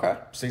 okay.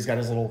 so he's got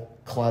his little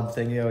club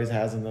thing he always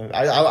has in the.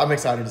 I'm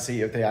excited to see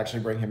if they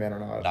actually bring him in or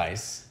not.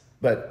 Nice.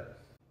 But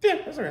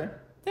yeah, that's okay.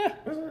 Yeah.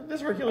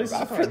 This Hercules is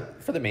fine.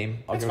 For the meme,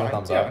 I'll It's give it a fine.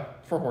 thumbs Yeah,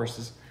 up. for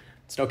horses.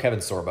 It's no Kevin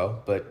Sorbo,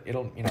 but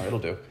it'll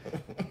do.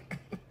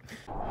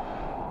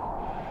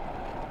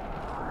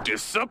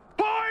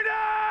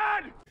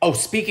 Disappointed! Oh,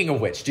 speaking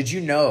of which, did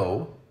you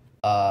know,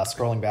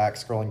 scrolling back,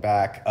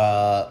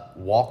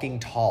 Walking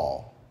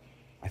Tall,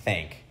 I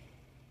think,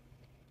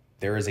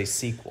 there is a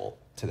sequel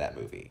to that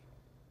movie,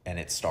 and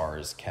it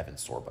stars Kevin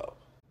Sorbo.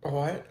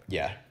 What?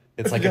 Yeah.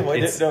 It's like No, I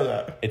didn't know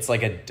that. It's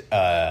like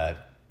a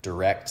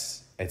direct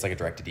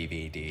to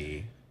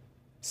DVD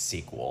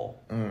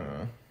sequel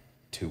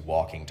to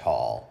Walking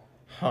Tall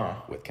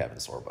with Kevin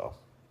Sorbo.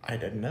 I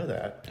didn't know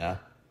that. Yeah.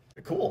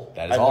 Cool.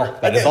 That is all.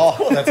 That is all.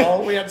 Cool. That's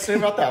all we had to say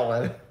about that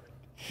one.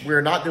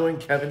 We're not doing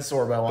Kevin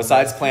Sorbo on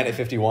Besides this. Planet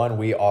 51,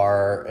 we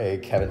are a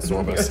Kevin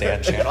Sorbo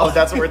stan channel. Oh,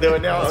 that's what we're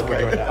doing now? That's what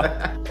Okay. we're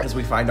doing now. As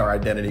we find our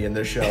identity in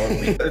this show,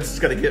 it's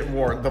just going to get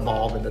more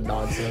devolved into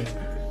nonsense.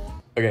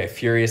 Okay,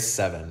 Furious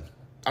 7.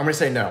 I'm going to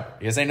say no.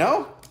 You gonna say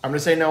no? I'm going to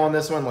say no on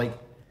this one. Like,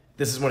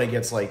 this is when it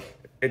gets like,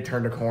 it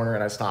turned a corner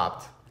and I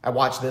stopped. I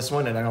watched this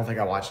one and I don't think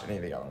I watched any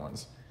of the other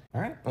ones.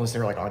 All right. Unless they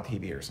were like on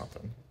TV or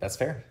something. That's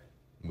fair.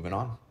 Moving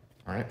on.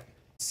 All right.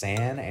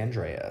 San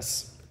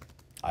Andreas.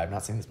 I have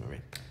not seen this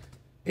movie.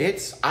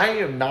 I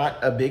am not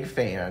a big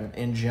fan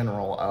in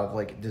general of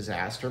like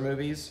disaster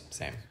movies.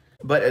 Same.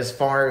 But as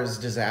far as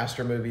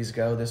disaster movies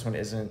go, this one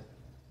isn't.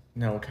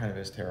 No, it kind of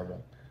is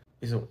terrible.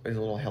 He's a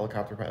little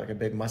helicopter pilot, like a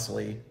big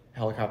muscly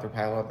helicopter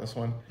pilot. This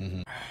one.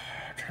 I'm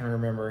trying to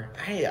remember.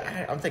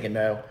 I'm thinking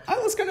no. All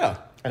right, let's go now.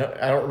 I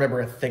don't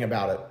remember a thing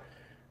about it.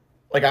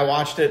 Like I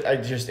watched it.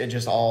 It's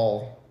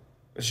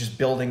just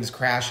buildings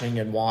crashing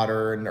and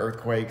water and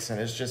earthquakes and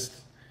there's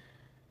just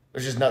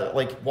not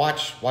like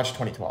watch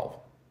 2012.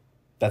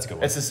 That's a good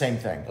one. It's the same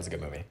thing. That's a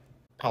good movie.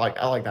 I like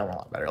that one a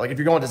lot better. Like if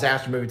you're going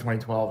disaster movie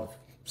 2012,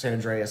 San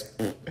Andreas,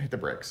 hit the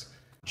bricks.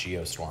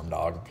 Geostorm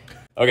Dog.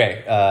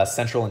 Okay,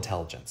 Central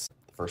Intelligence.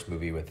 The first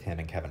movie with him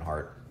and Kevin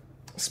Hart.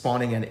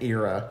 Spawning an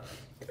era,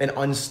 an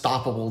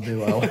unstoppable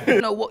duo.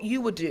 Know what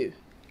you would do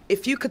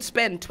if you could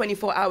spend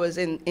 24 hours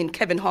in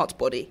Kevin Hart's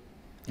body.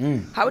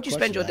 How would you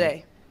spend your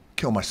day?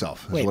 Kill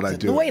myself is what I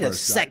do. Wait a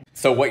first. sec.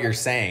 So what you're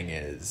saying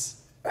is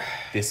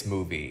this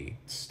movie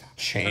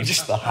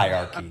changed the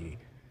hierarchy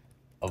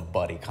of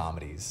buddy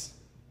comedies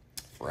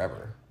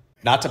forever.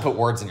 Not to put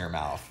words in your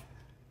mouth.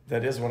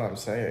 That is what I'm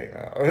saying.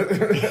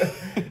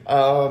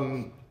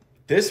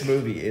 This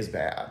movie is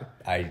bad.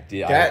 I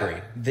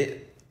agree. The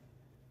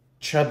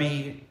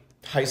chubby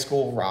high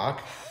school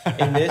rock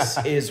in this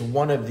is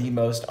one of the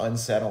most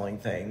unsettling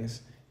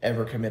things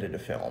ever committed to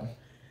film.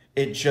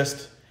 It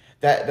just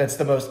that's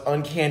the most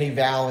uncanny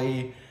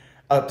valley,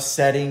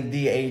 upsetting,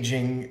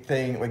 de-aging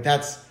thing. Like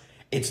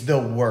it's the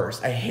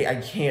worst. I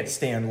can't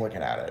stand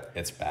looking at it.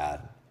 It's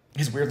bad.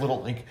 His weird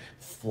little like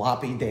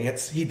floppy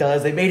dance he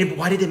does.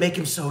 Why did they make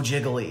him so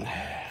jiggly?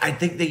 I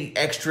think they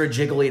extra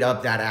jigglied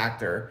up that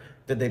actor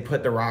that they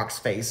put The Rock's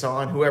face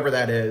on, whoever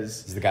that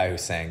is. He's the guy who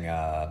sang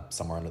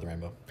Somewhere Under the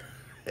Rainbow.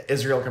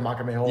 Israel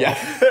Kamakamehola.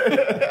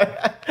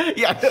 Yeah.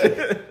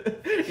 Yeah.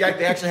 Yeah,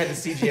 they actually had to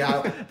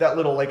CGI that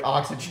little like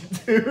oxygen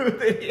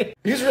tube.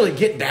 He's really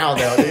getting down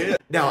though, dude.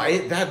 No,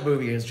 that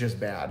movie is just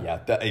bad. Yeah,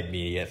 the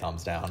immediate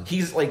thumbs down.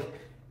 He's where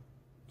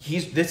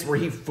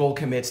he full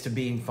commits to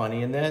being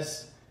funny in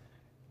this,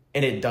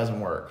 and it doesn't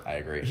work. I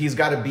agree. He's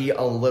got to be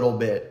a little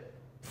bit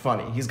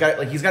funny. He's got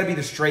to be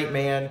the straight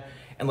man,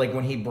 and like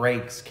when he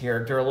breaks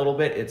character a little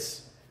bit,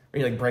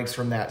 when he like breaks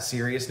from that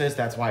seriousness.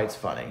 That's why it's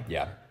funny.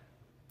 Yeah.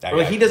 Or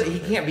like he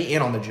can't be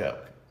in on the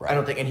joke. Right. I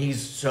don't think, and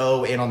he's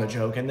so in on the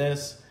joke in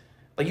this.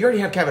 Like you already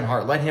have Kevin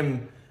Hart. Let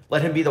him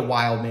Let him be the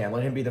wild man.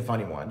 Let him be the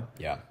funny one.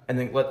 Yeah. And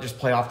then just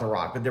play off The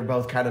Rock. But they're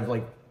both kind of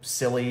like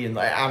silly and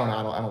like, I don't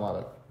know. I don't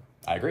love it.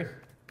 I agree.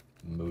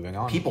 Moving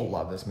on. People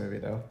love this movie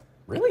though.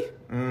 Really?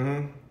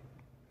 Mm-hmm.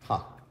 Huh.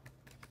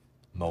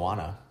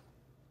 Moana.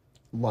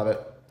 Love it.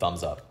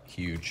 Thumbs up.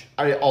 Huge.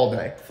 All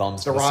day.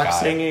 Thumbs The to the Rock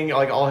sky. singing,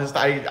 like all his.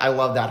 I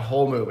love that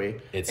whole movie.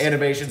 It's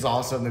Animation's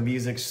awesome. The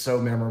music's so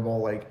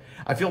memorable. Like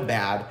I feel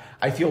bad.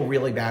 I feel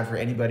really bad for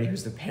anybody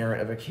who's the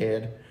parent of a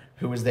kid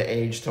who was the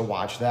age to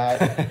watch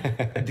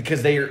that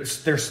because they're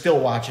still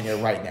watching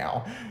it right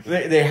now.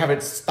 They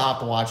haven't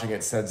stopped watching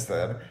it since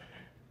then.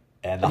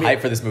 And the hype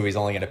for this movie is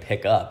only going to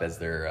pick up as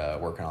they're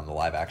working on the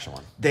live action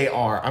one. They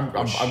are. I'm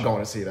going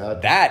to see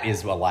that. That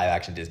is a live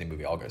action Disney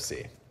movie I'll go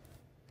see.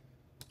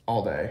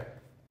 All day.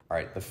 All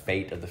right, The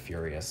Fate of the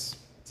Furious.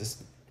 Is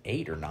this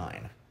 8 or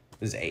 9?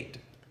 This is 8.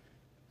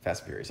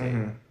 Fast and Furious 8.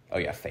 Mm-hmm. Oh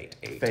yeah, Fate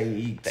 8.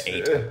 Fate.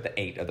 The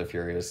 8 of the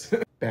Furious.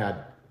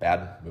 Bad.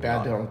 Moving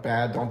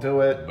on. Don't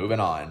do it. Moving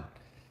on.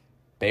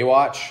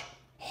 Baywatch,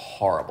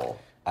 horrible.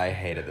 I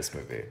hated this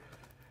movie.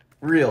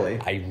 Really?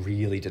 I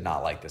really did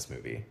not like this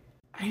movie.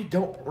 I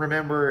don't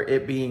remember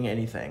it being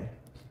anything.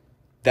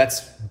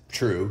 That's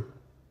true,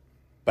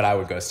 but I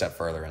would go a step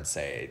further and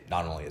say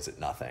not only is it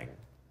nothing,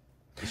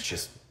 it's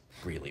just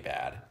really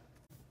bad.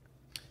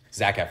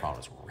 Zac Efron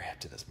was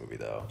ripped in this movie,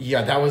 though.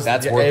 Yeah, worth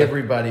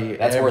everybody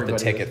worth the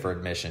was... ticket for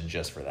admission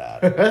just for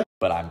that.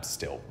 But I'm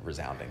still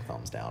resounding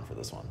thumbs down for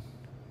this one.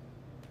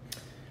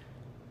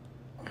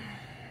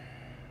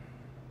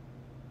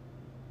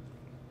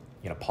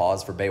 You gonna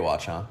pause for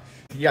Baywatch, huh?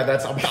 Yeah,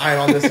 I'm dying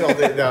on this hill.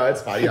 No,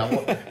 it's fine.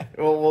 Yeah,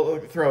 we'll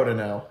throw it a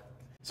no.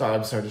 Sorry,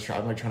 I'm so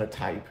distracted. I'm like trying to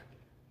type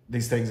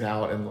these things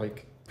out and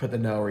like put the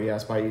no or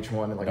yes by each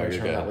one and like make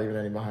sure I'm not leaving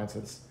any behind.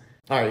 Since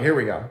all right, here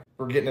we go.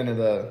 We're getting into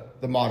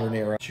the modern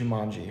era.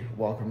 Jumanji,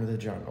 Welcome to the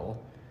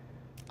Jungle.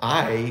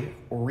 I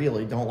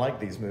really don't like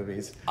these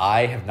movies.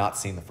 I have not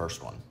seen the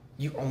first one.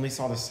 You only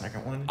saw the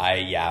second one?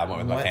 I went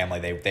with my family.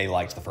 They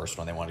liked the first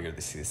one. They wanted to go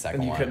to see the second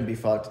one. And you couldn't be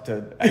fucked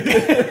to,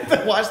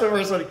 to watch the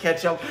first one to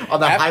catch up on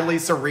the highly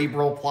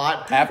cerebral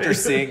plot. After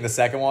seeing the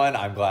second one,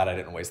 I'm glad I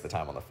didn't waste the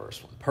time on the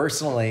first one.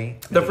 Personally,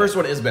 the first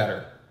one is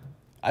better.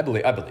 I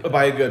believe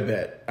by a good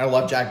bit. I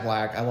love Jack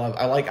Black.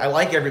 I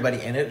like everybody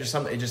in it.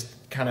 It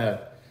just kind of.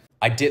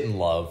 I didn't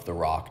love The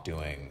Rock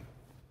doing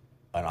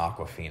an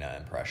Aquafina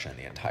impression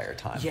the entire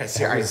time. Yeah,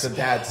 seriously, so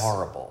that's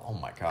horrible. Oh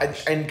my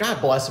gosh! And God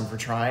bless him for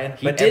trying.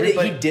 He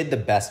did the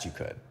best you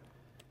could.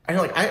 I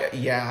know,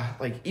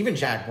 like even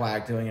Jack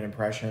Black doing an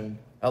impression,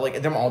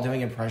 like them all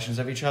doing impressions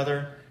of each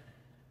other,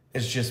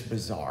 is just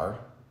bizarre.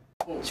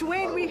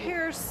 Dwayne, we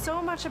hear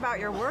so much about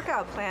your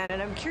workout plan,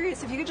 and I'm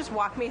curious if you could just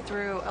walk me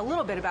through a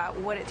little bit about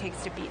what it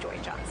takes to be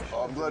Dwayne Johnson.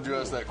 Oh, I'm glad you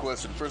asked that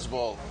question. First of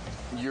all,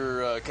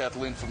 you're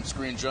Kathleen from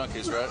Screen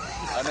Junkies, right?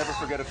 I never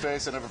forget a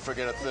face, I never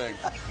forget a thing.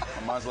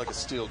 Mine's like a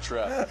steel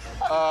trap.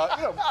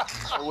 I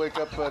wake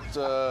up at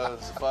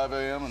 5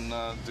 a.m.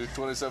 and do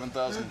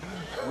 27,000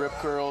 rip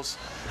curls,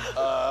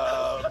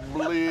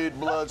 bleed,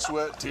 blood,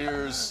 sweat,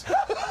 tears.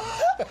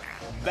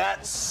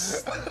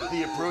 That's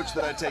the approach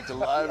that I take to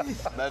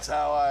life. That's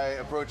how I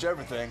approach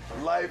everything.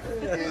 Life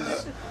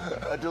is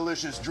a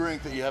delicious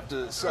drink that you have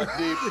to suck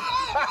deep.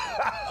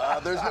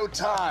 There's no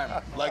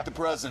time like the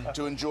present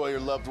to enjoy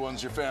your loved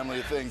ones, your family,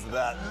 your things,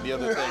 that, the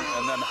other thing.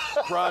 And then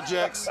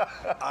projects,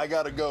 I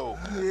gotta go.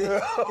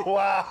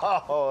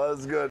 Wow,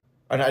 that's good.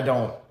 And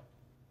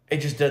it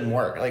just didn't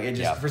work. Like it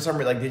just, for some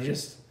reason, like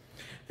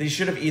they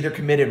should have either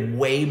committed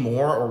way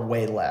more or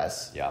way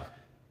less. Yeah.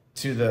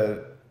 To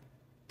the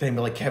thing,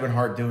 but like Kevin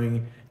Hart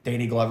doing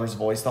Danny Glover's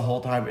voice the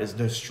whole time is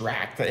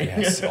distracting.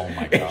 Yes, oh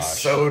my gosh. It's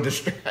so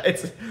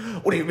distracting.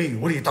 What do you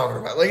mean? What are you talking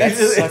about? Like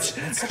that's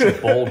such a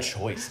bold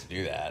choice to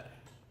do that.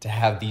 To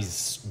have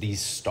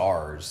these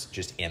stars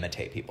just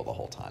imitate people the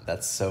whole time.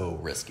 That's so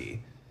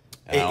risky.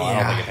 And I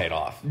don't think it paid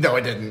off. No,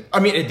 it didn't. I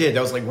mean, it did.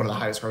 That was like one of the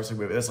highest grossing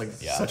movies. That's like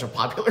such a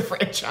popular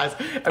franchise.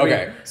 I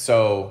mean,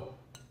 so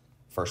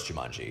first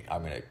Jumanji. I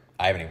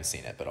haven't even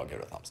seen it, but I'll give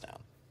it a thumbs down.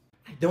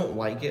 I don't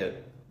like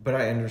it, but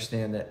I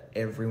understand that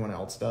everyone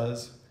else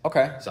does.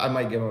 Okay. So I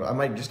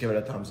might just give it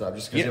a thumbs up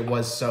just because it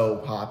was so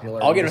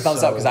popular. I'll give it a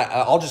thumbs up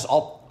because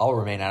I'll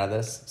remain out of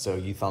this. So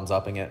you thumbs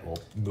upping it,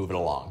 we'll move it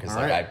along because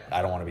I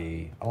don't want to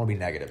be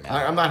negative, man.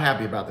 I'm not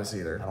happy about this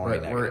either. I don't want to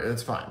be negative.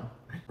 It's fine.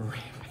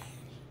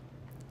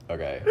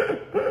 Okay.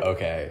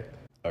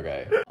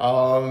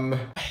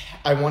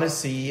 I want to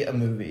see a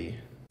movie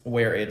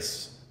where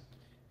it's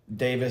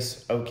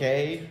Davis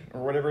Okoye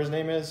or whatever his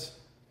name is,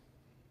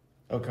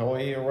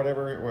 Okoye or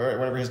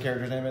whatever his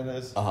character's name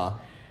is.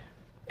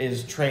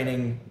 Is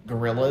training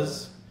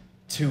gorillas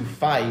to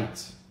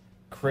fight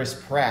Chris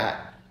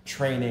Pratt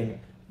training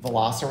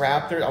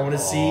velociraptors. I want to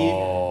see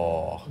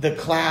the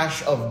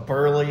clash of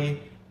burly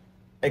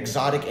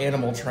exotic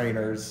animal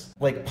trainers,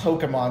 like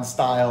Pokemon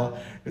style.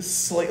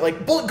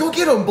 Like go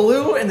get him,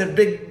 Blue, and then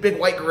big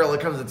white gorilla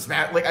comes and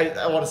smash. Like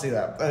I want to see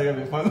that. I think it'd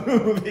be a fun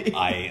movie.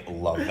 I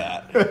love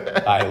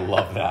that. I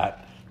love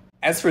that.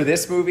 As for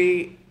this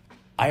movie,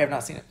 I have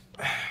not seen it,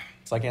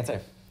 so I can't say.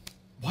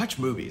 Watch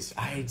movies.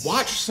 I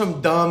Watch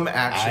some dumb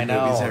action I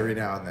know. movies every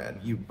now and then.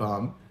 You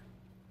bum.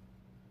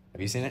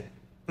 Have you seen it?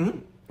 Mm-hmm.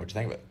 What'd you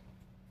think of it?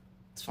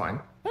 It's fine.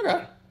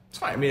 Okay. It's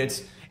fine. I mean,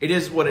 it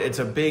is what it's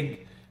a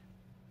big.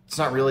 It's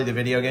not really the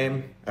video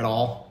game at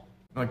all.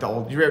 Like the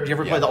old. Do you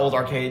ever play the old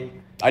arcade?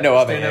 I know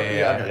of it.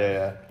 Stand-up?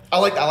 Yeah. I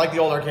like the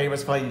old arcade.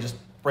 It's fun. You just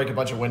break a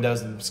bunch of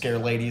windows and scare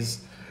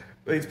ladies.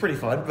 It's pretty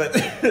fun, but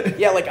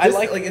yeah, like this, I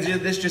like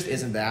this just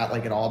isn't that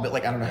like at all. But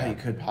like I don't know how you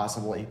could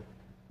possibly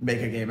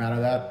make a game out of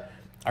that.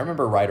 I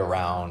remember right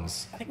around,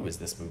 I think it was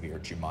this movie or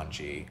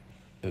Jumanji.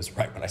 It was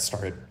right when I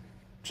started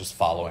just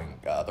following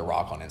The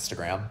Rock on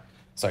Instagram.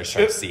 So I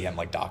started to see him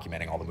like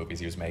documenting all the movies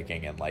he was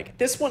making, and like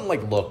this one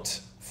like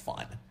looked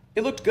fun.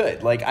 It looked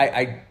good. Like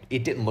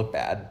it didn't look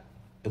bad.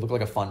 It looked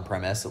like a fun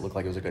premise. It looked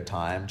like it was a good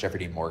time. Jeffrey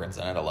Dean Morgan's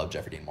in it. I love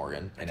Jeffrey Dean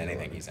Morgan in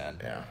anything he's in.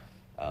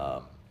 Yeah.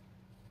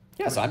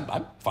 Yeah, so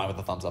I'm fine with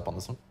the thumbs up on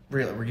this one.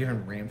 Really, we're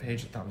giving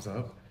Rampage a thumbs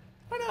up.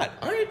 Why not?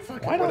 All right,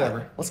 fuck it, Why not?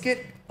 whatever. Let's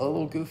get a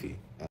little goofy.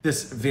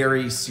 This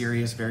very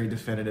serious, very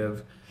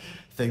definitive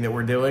thing that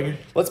we're doing.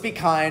 Let's be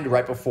kind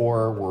right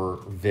before we're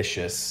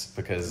vicious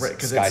because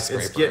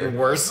Skyscraper. It's getting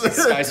worse.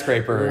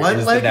 Skyscraper One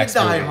is leg the next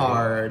Die movie.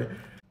 Hard.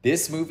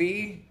 This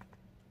movie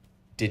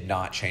did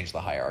not change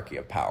the hierarchy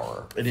of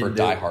power It for didn't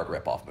Die do- Hard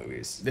ripoff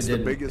movies. It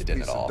didn't. It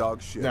didn't at all.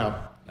 dog shit. No.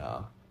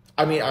 No.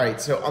 I mean, all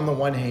right. So on the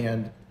one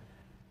hand,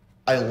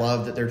 I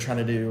love that they're trying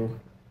to do,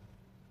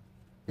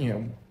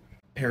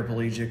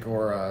 paraplegic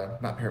or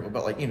not paraplegic,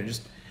 but like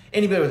just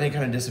anybody with any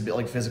kind of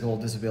disability, like physical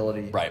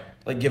disability, Right.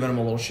 Like giving them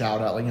a little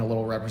shout out, like a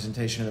little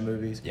representation in the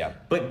movies. Yeah.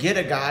 But get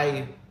a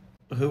guy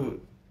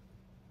who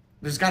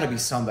there's got to be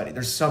somebody.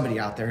 There's somebody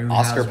out there who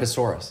Oscar has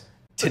Pistorius.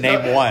 To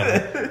name one.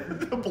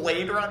 the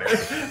Blade Runner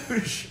who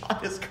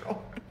shot his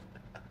girlfriend.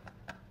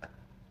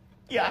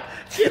 Yeah,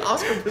 get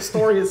Oscar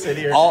Pistorius in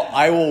here.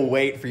 I will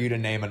wait for you to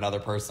name another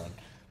person.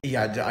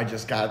 Yeah, I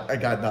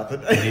got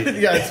nothing.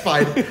 Yeah, it's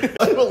fine.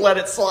 I will let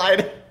it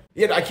slide.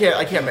 Yeah, I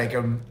can't make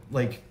him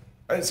like.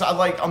 So I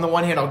like on the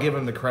one hand, I'll give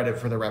him the credit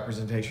for the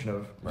representation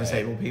of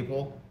disabled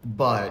people,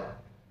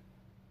 but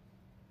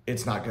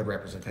it's not good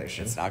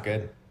representation. It's not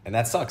good, and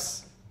that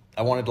sucks.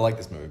 I wanted to like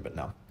this movie, but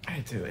no. I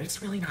do.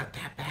 It's really not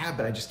that bad,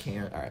 but I just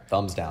can't. All right,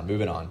 thumbs down.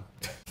 Moving on.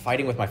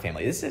 Fighting with My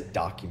Family. This is a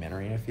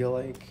documentary, I feel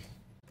like,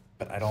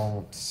 but I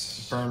don't.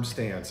 Firm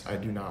stance. I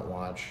do not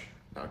watch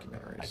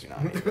documentaries. I do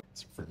not.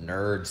 It's for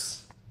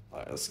nerds.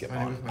 Let's skip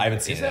on. I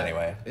haven't seen it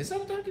anyway. Is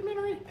that a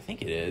documentary? I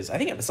think it is. I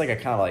think it's like a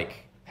kind of like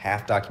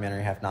half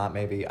documentary, half not.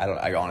 Maybe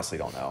I honestly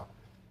don't know.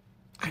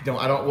 I don't.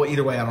 Well,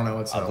 either way, I don't know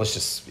what's up. Let's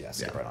just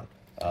skip right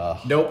on.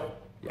 Nope.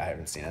 Yeah, I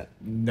haven't seen it.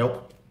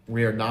 Nope.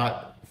 We are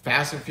not.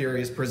 Fast and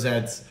Furious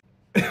presents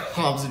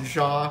Hobbs and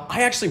Shaw.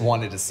 I actually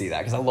wanted to see that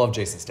because I love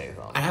Jason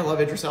Statham. I love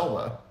Idris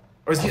Elba.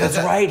 Or that's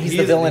right. He's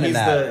the villain in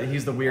that.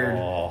 He's the weird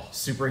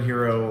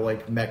superhero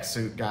like mech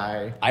suit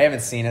guy. I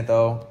haven't seen it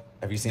though.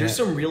 Have you seen There's it?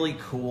 some really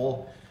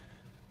cool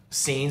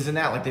scenes in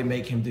that. Like they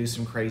make him do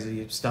some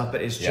crazy stuff,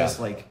 but it's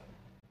just like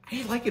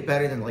I like it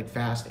better than like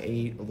Fast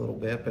 8 a little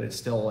bit, but it's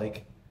still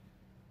like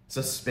it's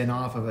a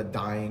spin-off of a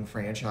dying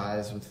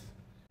franchise with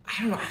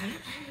I don't know.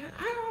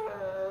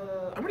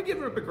 I'm gonna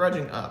give it a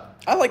begrudging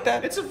up. I like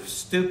that. It's a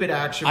stupid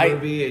action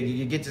movie. And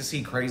you get to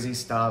see crazy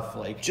stuff.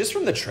 Like just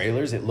from the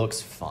trailers, it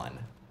looks fun,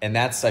 and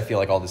that's I feel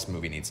like all this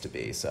movie needs to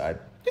be. So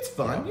it's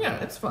fun.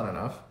 Yeah, it's fun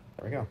enough.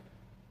 There we go.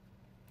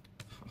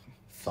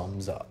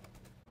 Thumbs up.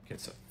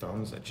 Gets a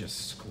thumbs that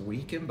just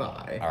squeaking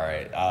by. All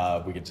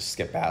right, we could just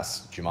skip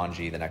past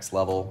Jumanji, the next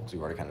level, because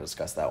we've already kind of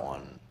discussed that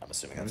one. I'm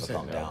assuming that's a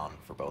thumb down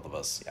for both of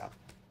us. Yeah.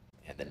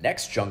 And the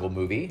next jungle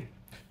movie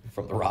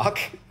from The Rock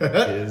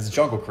is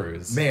Jungle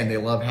Cruise. Man, they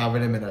love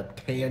having him in a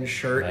tan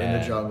shirt in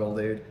the jungle,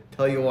 dude.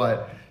 Tell you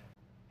what.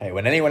 Hey,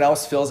 when anyone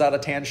else fills out a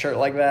tan shirt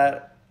like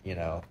that,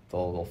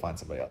 they'll find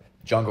somebody else.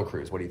 Jungle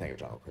Cruise. What do you think of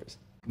Jungle Cruise?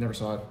 Never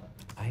saw it.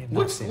 I have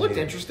not seen it. Looked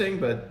interesting,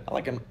 but I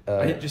like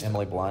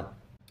Emily Blunt.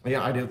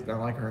 Yeah, I do. I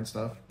like her and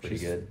stuff. Pretty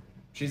good.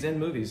 She's in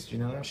movies. Do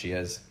you know that? She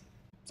is.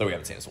 So we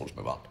haven't seen it, so we'll just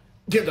move on.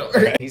 Yeah, no.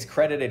 Okay. He's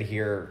credited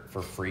here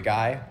for Free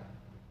Guy.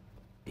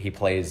 He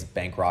plays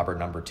bank robber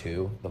number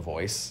 2, the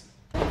voice.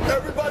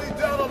 Everybody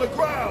down on the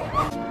ground.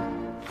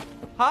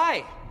 Hi.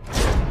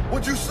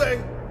 What'd you say?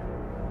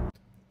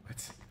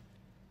 What?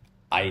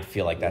 I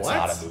feel like that's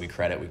not a movie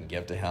credit we can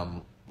give to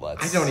him.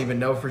 I don't even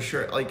know for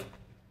sure. Like,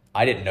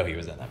 I didn't know he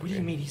was in that movie. What do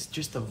you mean he's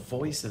just the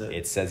voice of it?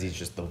 It says he's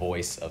just the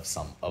voice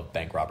of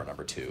bank robber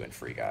number 2 in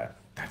Free Guy.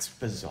 That's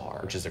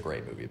bizarre. Which is a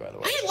great movie, by the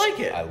way. I like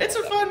it. It's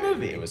a fun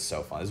movie. It was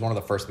so fun. It was one of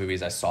the first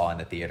movies I saw in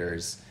the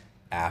theaters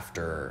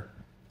after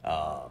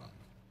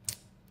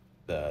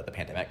the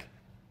pandemic,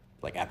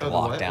 like after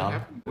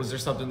lockdown. Was there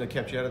something that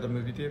kept you out of the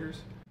movie theaters?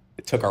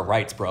 It took our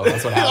rights, bro.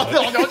 That's what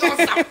happened. No,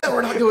 stop.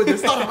 We're not doing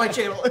this. Not on my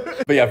channel.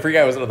 But yeah, Free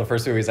Guy was one of the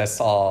first movies I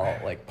saw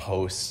like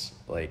post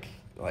like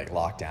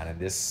lockdown, and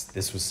this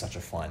was such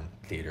a fun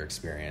theater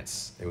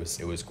experience. It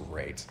was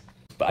great.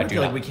 But I do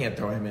feel like we can't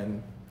throw him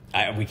in.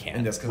 We can't.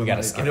 We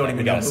gotta skip. I don't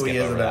even know who he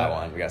is over that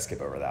one. We gotta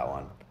skip over that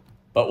one.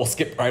 But we'll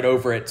skip right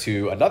over it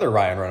to another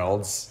Ryan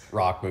Reynolds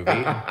Rock movie,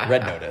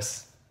 Red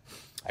Notice.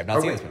 I've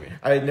not seen this movie.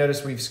 I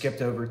noticed we've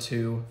skipped over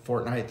 2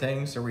 Fortnite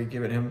things. We're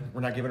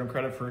not giving him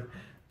credit for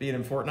being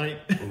in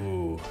Fortnite.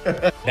 Ooh,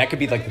 that could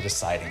be like the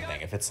deciding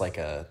thing. If it's like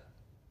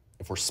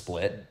if we're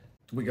split,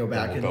 we go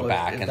back and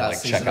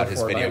like check out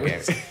his video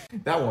games.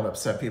 That won't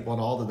upset people at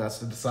all. That's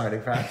the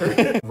deciding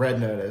factor. Red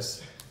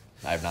Notice.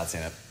 I have not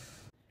seen it.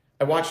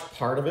 I watched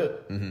part of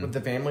it with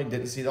the family.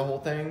 Didn't see the whole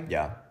thing.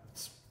 Yeah.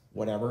 It's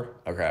whatever.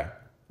 Okay.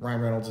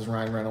 Ryan Reynolds is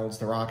Ryan Reynolds.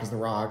 The Rock is The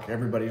Rock.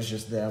 Everybody's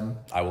just them.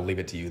 I will leave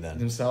it to you then.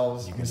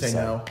 Themselves. You can say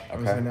no. Okay.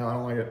 I'm gonna say no. I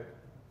don't like it.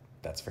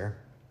 That's fair.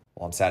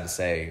 Well, I'm sad to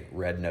say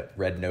Red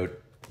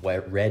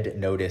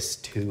Notice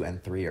 2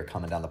 and 3 are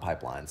coming down the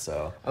pipeline.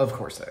 So of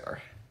course they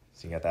are.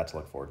 So you got that to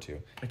look forward to.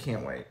 I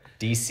can't wait.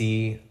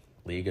 DC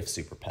League of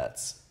Super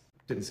Pets.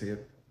 Didn't see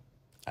it.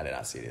 I did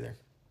not see it either.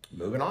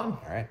 Moving on.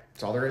 All right.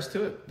 That's all there is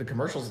to it. The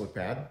commercials look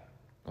bad.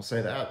 I'll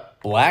say that.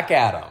 Black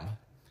Adam.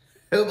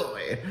 Oh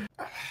boy.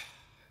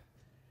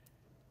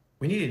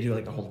 We need to do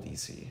like the whole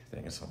DC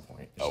thing at some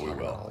point. Oh, we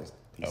will.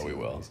 Oh, we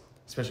will.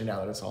 Especially now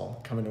that it's all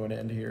coming to an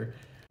end here.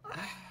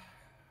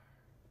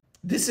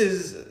 This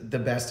is the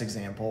best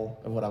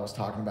example of what I was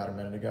talking about a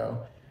minute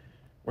ago,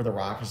 where The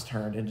Rock has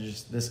turned into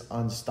just this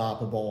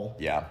unstoppable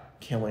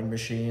killing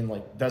machine.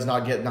 Like, does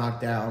not get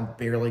knocked down,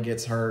 barely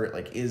gets hurt,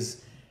 like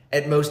is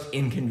at most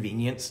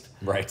inconvenienced.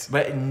 Right.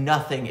 But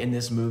nothing in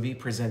this movie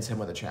presents him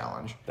with a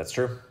challenge. That's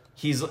true.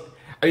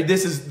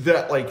 This is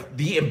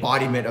the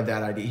embodiment of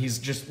that idea. He's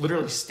just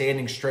literally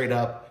standing straight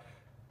up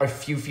a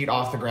few feet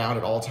off the ground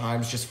at all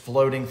times, just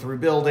floating through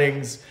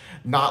buildings,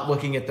 not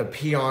looking at the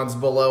peons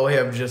below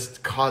him,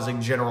 just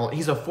causing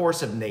he's a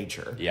force of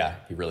nature. Yeah,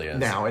 he really is.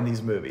 Now in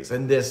these movies,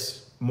 and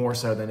this more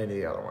so than any of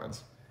the other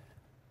ones.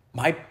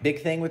 My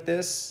big thing with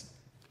this,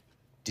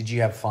 did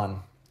you have fun?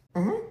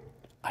 Mm-hmm.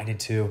 I did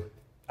too.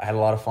 I had a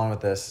lot of fun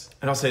with this.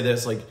 And I'll say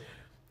this, like,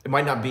 it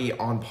might not be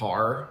on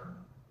par.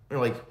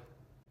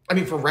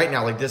 For right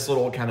now, like this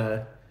little kind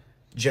of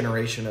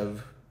generation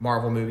of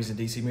Marvel movies and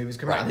DC movies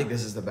come out, I think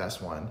this is the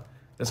best one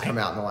that's come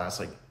out in the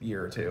last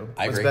year or two.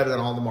 It's better than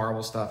all the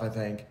Marvel stuff, I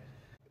think.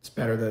 It's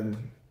better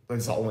than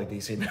it's the only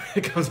DC movie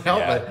that comes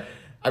out, but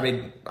I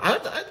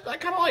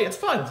kind of like it. It's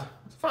fun.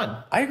 It's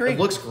fun. I agree. It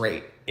looks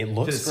great. It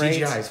looks great.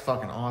 The CGI is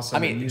fucking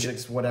awesome. The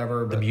music's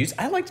whatever. But...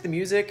 I liked the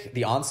music.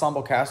 The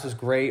ensemble cast was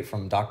great,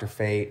 from Dr.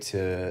 Fate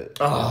to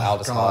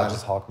Aldous Hodge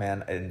as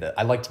Hawkman, and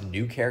I liked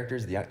new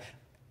characters.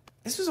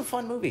 This was a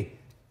fun movie.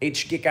 They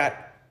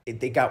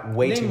got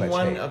way too much Name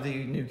one hate. of the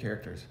new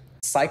characters.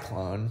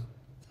 Cyclone.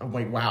 Oh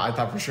wait, wow! I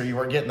thought for sure you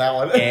weren't getting that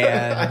one.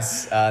 And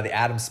the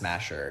Atom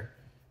Smasher.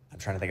 I'm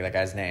trying to think of that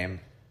guy's name.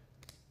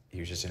 He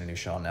was just in a new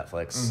show on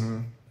Netflix.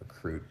 Mm-hmm.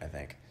 Recruit, I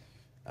think.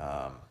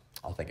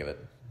 I'll think of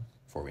it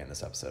before we end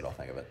this episode. I'll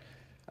think of it.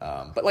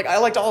 But I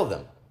liked all of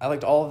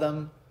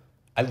them.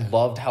 I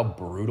loved how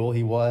brutal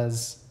he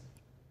was.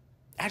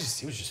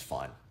 It was just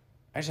fun.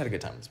 I just had a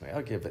good time with this movie.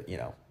 I'll give it,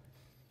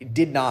 it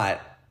did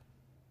not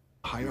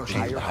hierarchy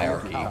change the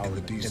hierarchy in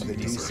the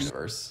DC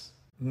universe.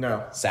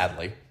 No.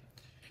 Sadly.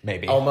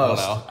 Maybe.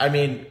 Almost. I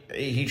don't know.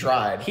 He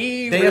tried.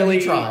 He really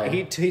really tried.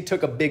 He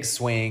took a big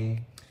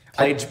swing,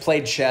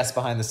 played chess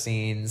behind the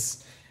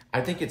scenes.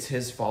 I think it's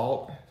his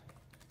fault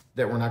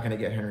that we're not going to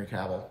get Henry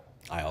Cavill.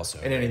 I also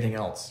and anything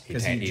else,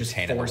 because he just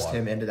forced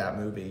him into that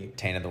movie.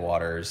 Tainted the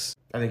waters.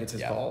 I think it's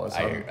his fault. So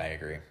I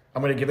agree.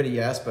 I'm going to give it a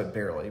yes, but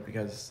barely,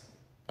 because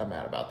I'm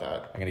mad about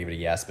that. I'm going to give it a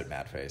yes, but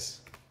mad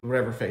face.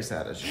 Whatever face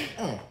that is.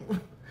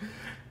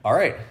 All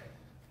right.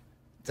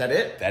 Is that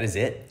it? That is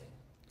it.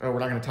 Oh, we're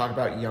not going to talk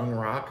about Young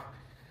Rock,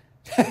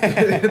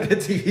 the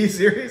TV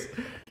series.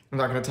 I'm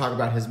not going to talk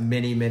about his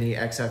many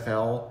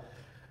XFL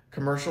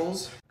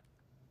commercials.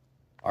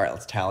 All right,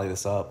 let's tally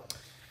this up.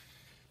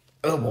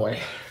 Oh boy.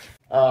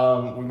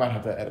 We might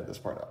have to edit this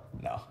part out.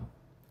 No.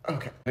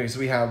 Okay, so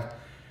we have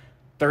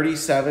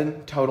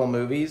 37 total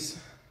movies.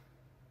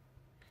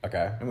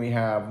 Okay. And we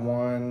have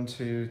 1,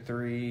 2,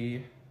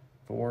 3,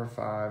 4,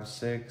 5,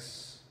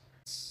 6,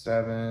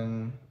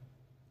 7,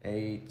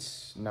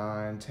 8,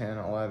 9, 10,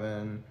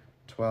 11,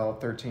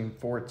 12, 13,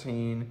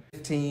 14,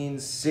 15,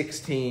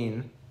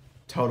 16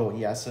 total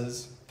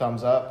yeses,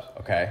 thumbs up.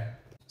 Okay.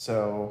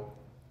 So,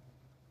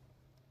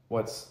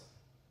 what's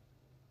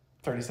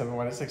 37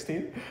 minus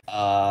 16?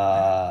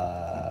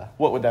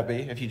 What would that be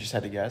if you just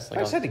had to guess? I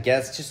just had to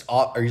guess.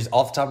 Are you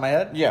off the top of my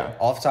head? Yeah.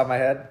 Off the top of my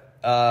head?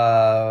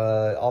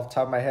 Off the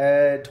top of my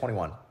head,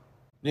 21.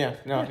 Yeah,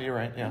 no, you're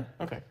right. Yeah,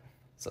 okay.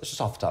 So it's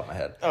just off the top of my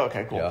head. Oh,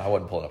 okay, cool. Yeah, I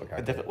wasn't pulling up a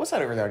card. What's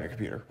that over there on your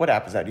computer? What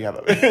app is that? Do you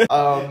have it?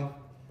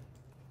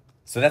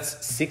 So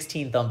that's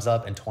 16 thumbs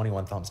up and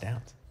 21 thumbs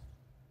down.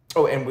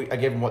 Oh, and I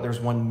gave him there's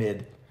one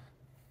mid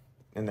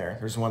in there.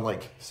 There's one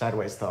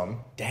sideways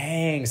thumb.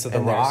 Dang, so The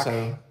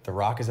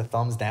Rock is a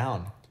thumbs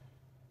down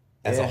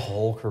as a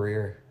whole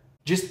career.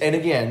 And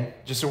again,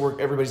 just so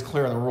everybody's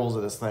clear on the rules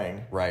of this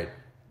thing. Right.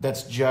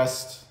 That's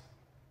just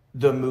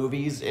the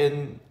movies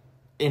in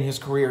his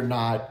career,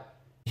 not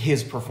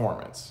his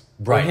performance.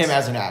 Right. Or him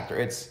as an actor.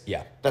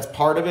 That's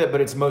part of it, but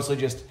it's mostly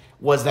just,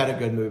 was that a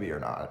good movie or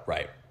not?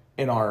 Right.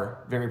 In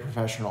our very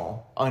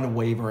professional,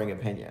 unwavering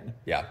opinion.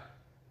 Yeah.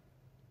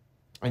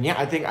 And yeah,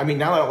 I mean,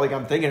 now that like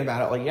I'm thinking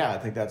about it, like, yeah, I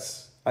think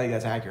that's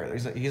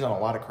accurate. He's on a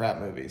lot of crap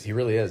movies. He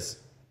really is.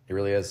 He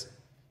really is.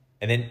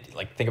 And then,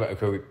 like, think about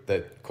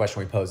the question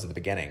we posed at the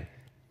beginning: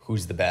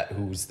 who's the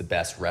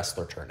best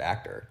wrestler turned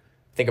actor?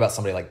 Think about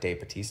somebody like Dave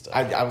Bautista.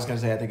 I was gonna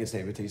say I think it's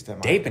Dave Bautista.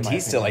 Dave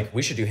Bautista, like,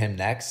 we should do him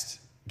next.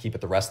 Keep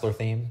it the wrestler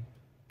theme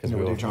because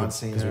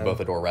we both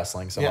adore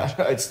wrestling so much.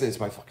 It's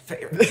my fucking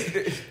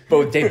favorite. But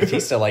with Dave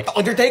Bautista, like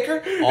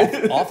Undertaker,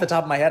 off the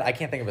top of my head, I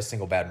can't think of a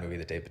single bad movie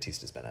that Dave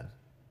Bautista's been in.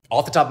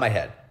 Off the top of my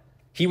head,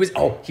 he was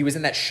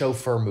in that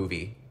Chauffeur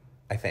movie,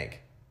 I think,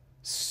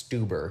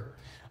 Stuber.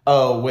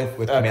 Oh, with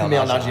Kumail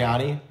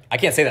Nanjiani. I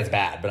can't say that's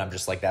bad, but I'm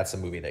just like, that's a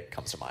movie that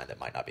comes to mind that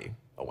might not be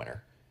a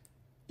winner.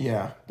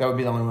 Yeah, that would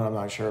be the only one I'm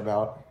not sure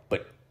about.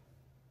 But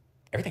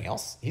everything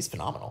else, he's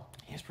phenomenal.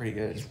 He's pretty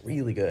good. He's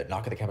really good.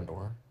 Knock at the Cabin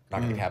Door.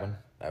 Knock at the Cabin.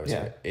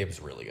 It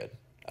was really good.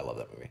 I love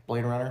that movie.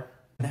 Blade Runner.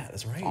 Yeah,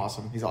 that's right.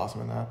 Awesome. He's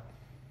awesome in that.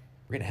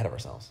 We're getting ahead of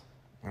ourselves.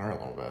 We are a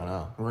little bit. I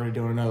know. We're already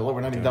doing another.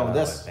 We're not even done with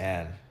this.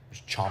 Man, we're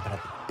just chomping at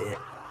the bit.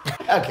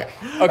 Okay.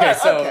 Okay.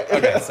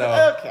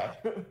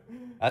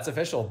 That's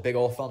official. Big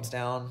old thumbs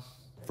down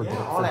for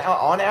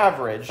on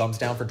average. Thumbs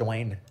down for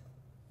Dwayne.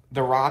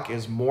 The Rock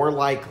is more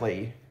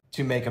likely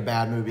to make a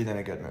bad movie than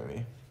a good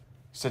movie.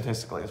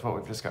 Statistically, is what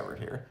we've discovered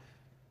here.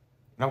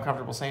 And I'm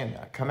comfortable saying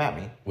that. Come at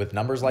me. With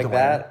numbers like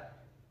that,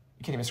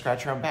 you can't even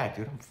scratch your own back,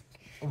 dude.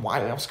 I'm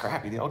wily. I'm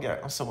scrappy, dude.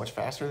 I'm so much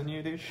faster than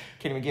you, dude.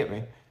 Can't even get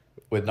me.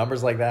 With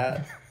numbers like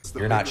that,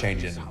 you're not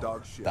changing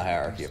the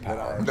hierarchy of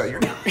power. No, you're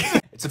not.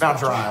 It's about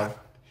drive.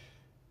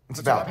 It's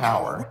about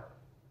power.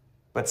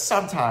 But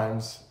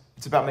sometimes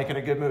it's about making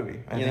a good movie.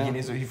 I think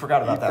he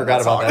forgot about that.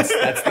 Forgot about that.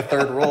 That's the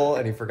third rule,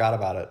 and he forgot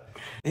about it.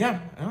 Yeah,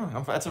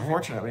 that's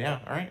unfortunate. But yeah,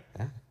 all right.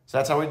 Yeah. So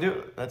that's how we do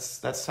it.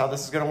 That's how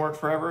this is going to work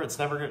forever. It's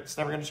never going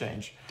to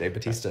change. Dave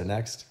Bautista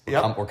next.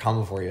 Yep. We're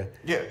coming for you.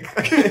 Yeah.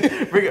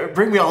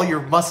 bring me all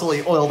your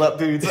muscly, oiled up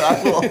dudes.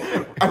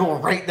 I will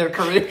rate their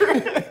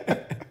career.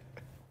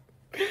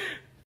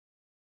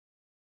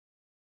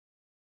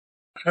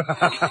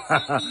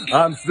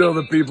 I'm still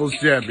the people's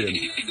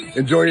champion.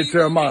 Enjoy your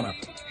Terramana.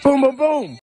 Boom, boom, boom.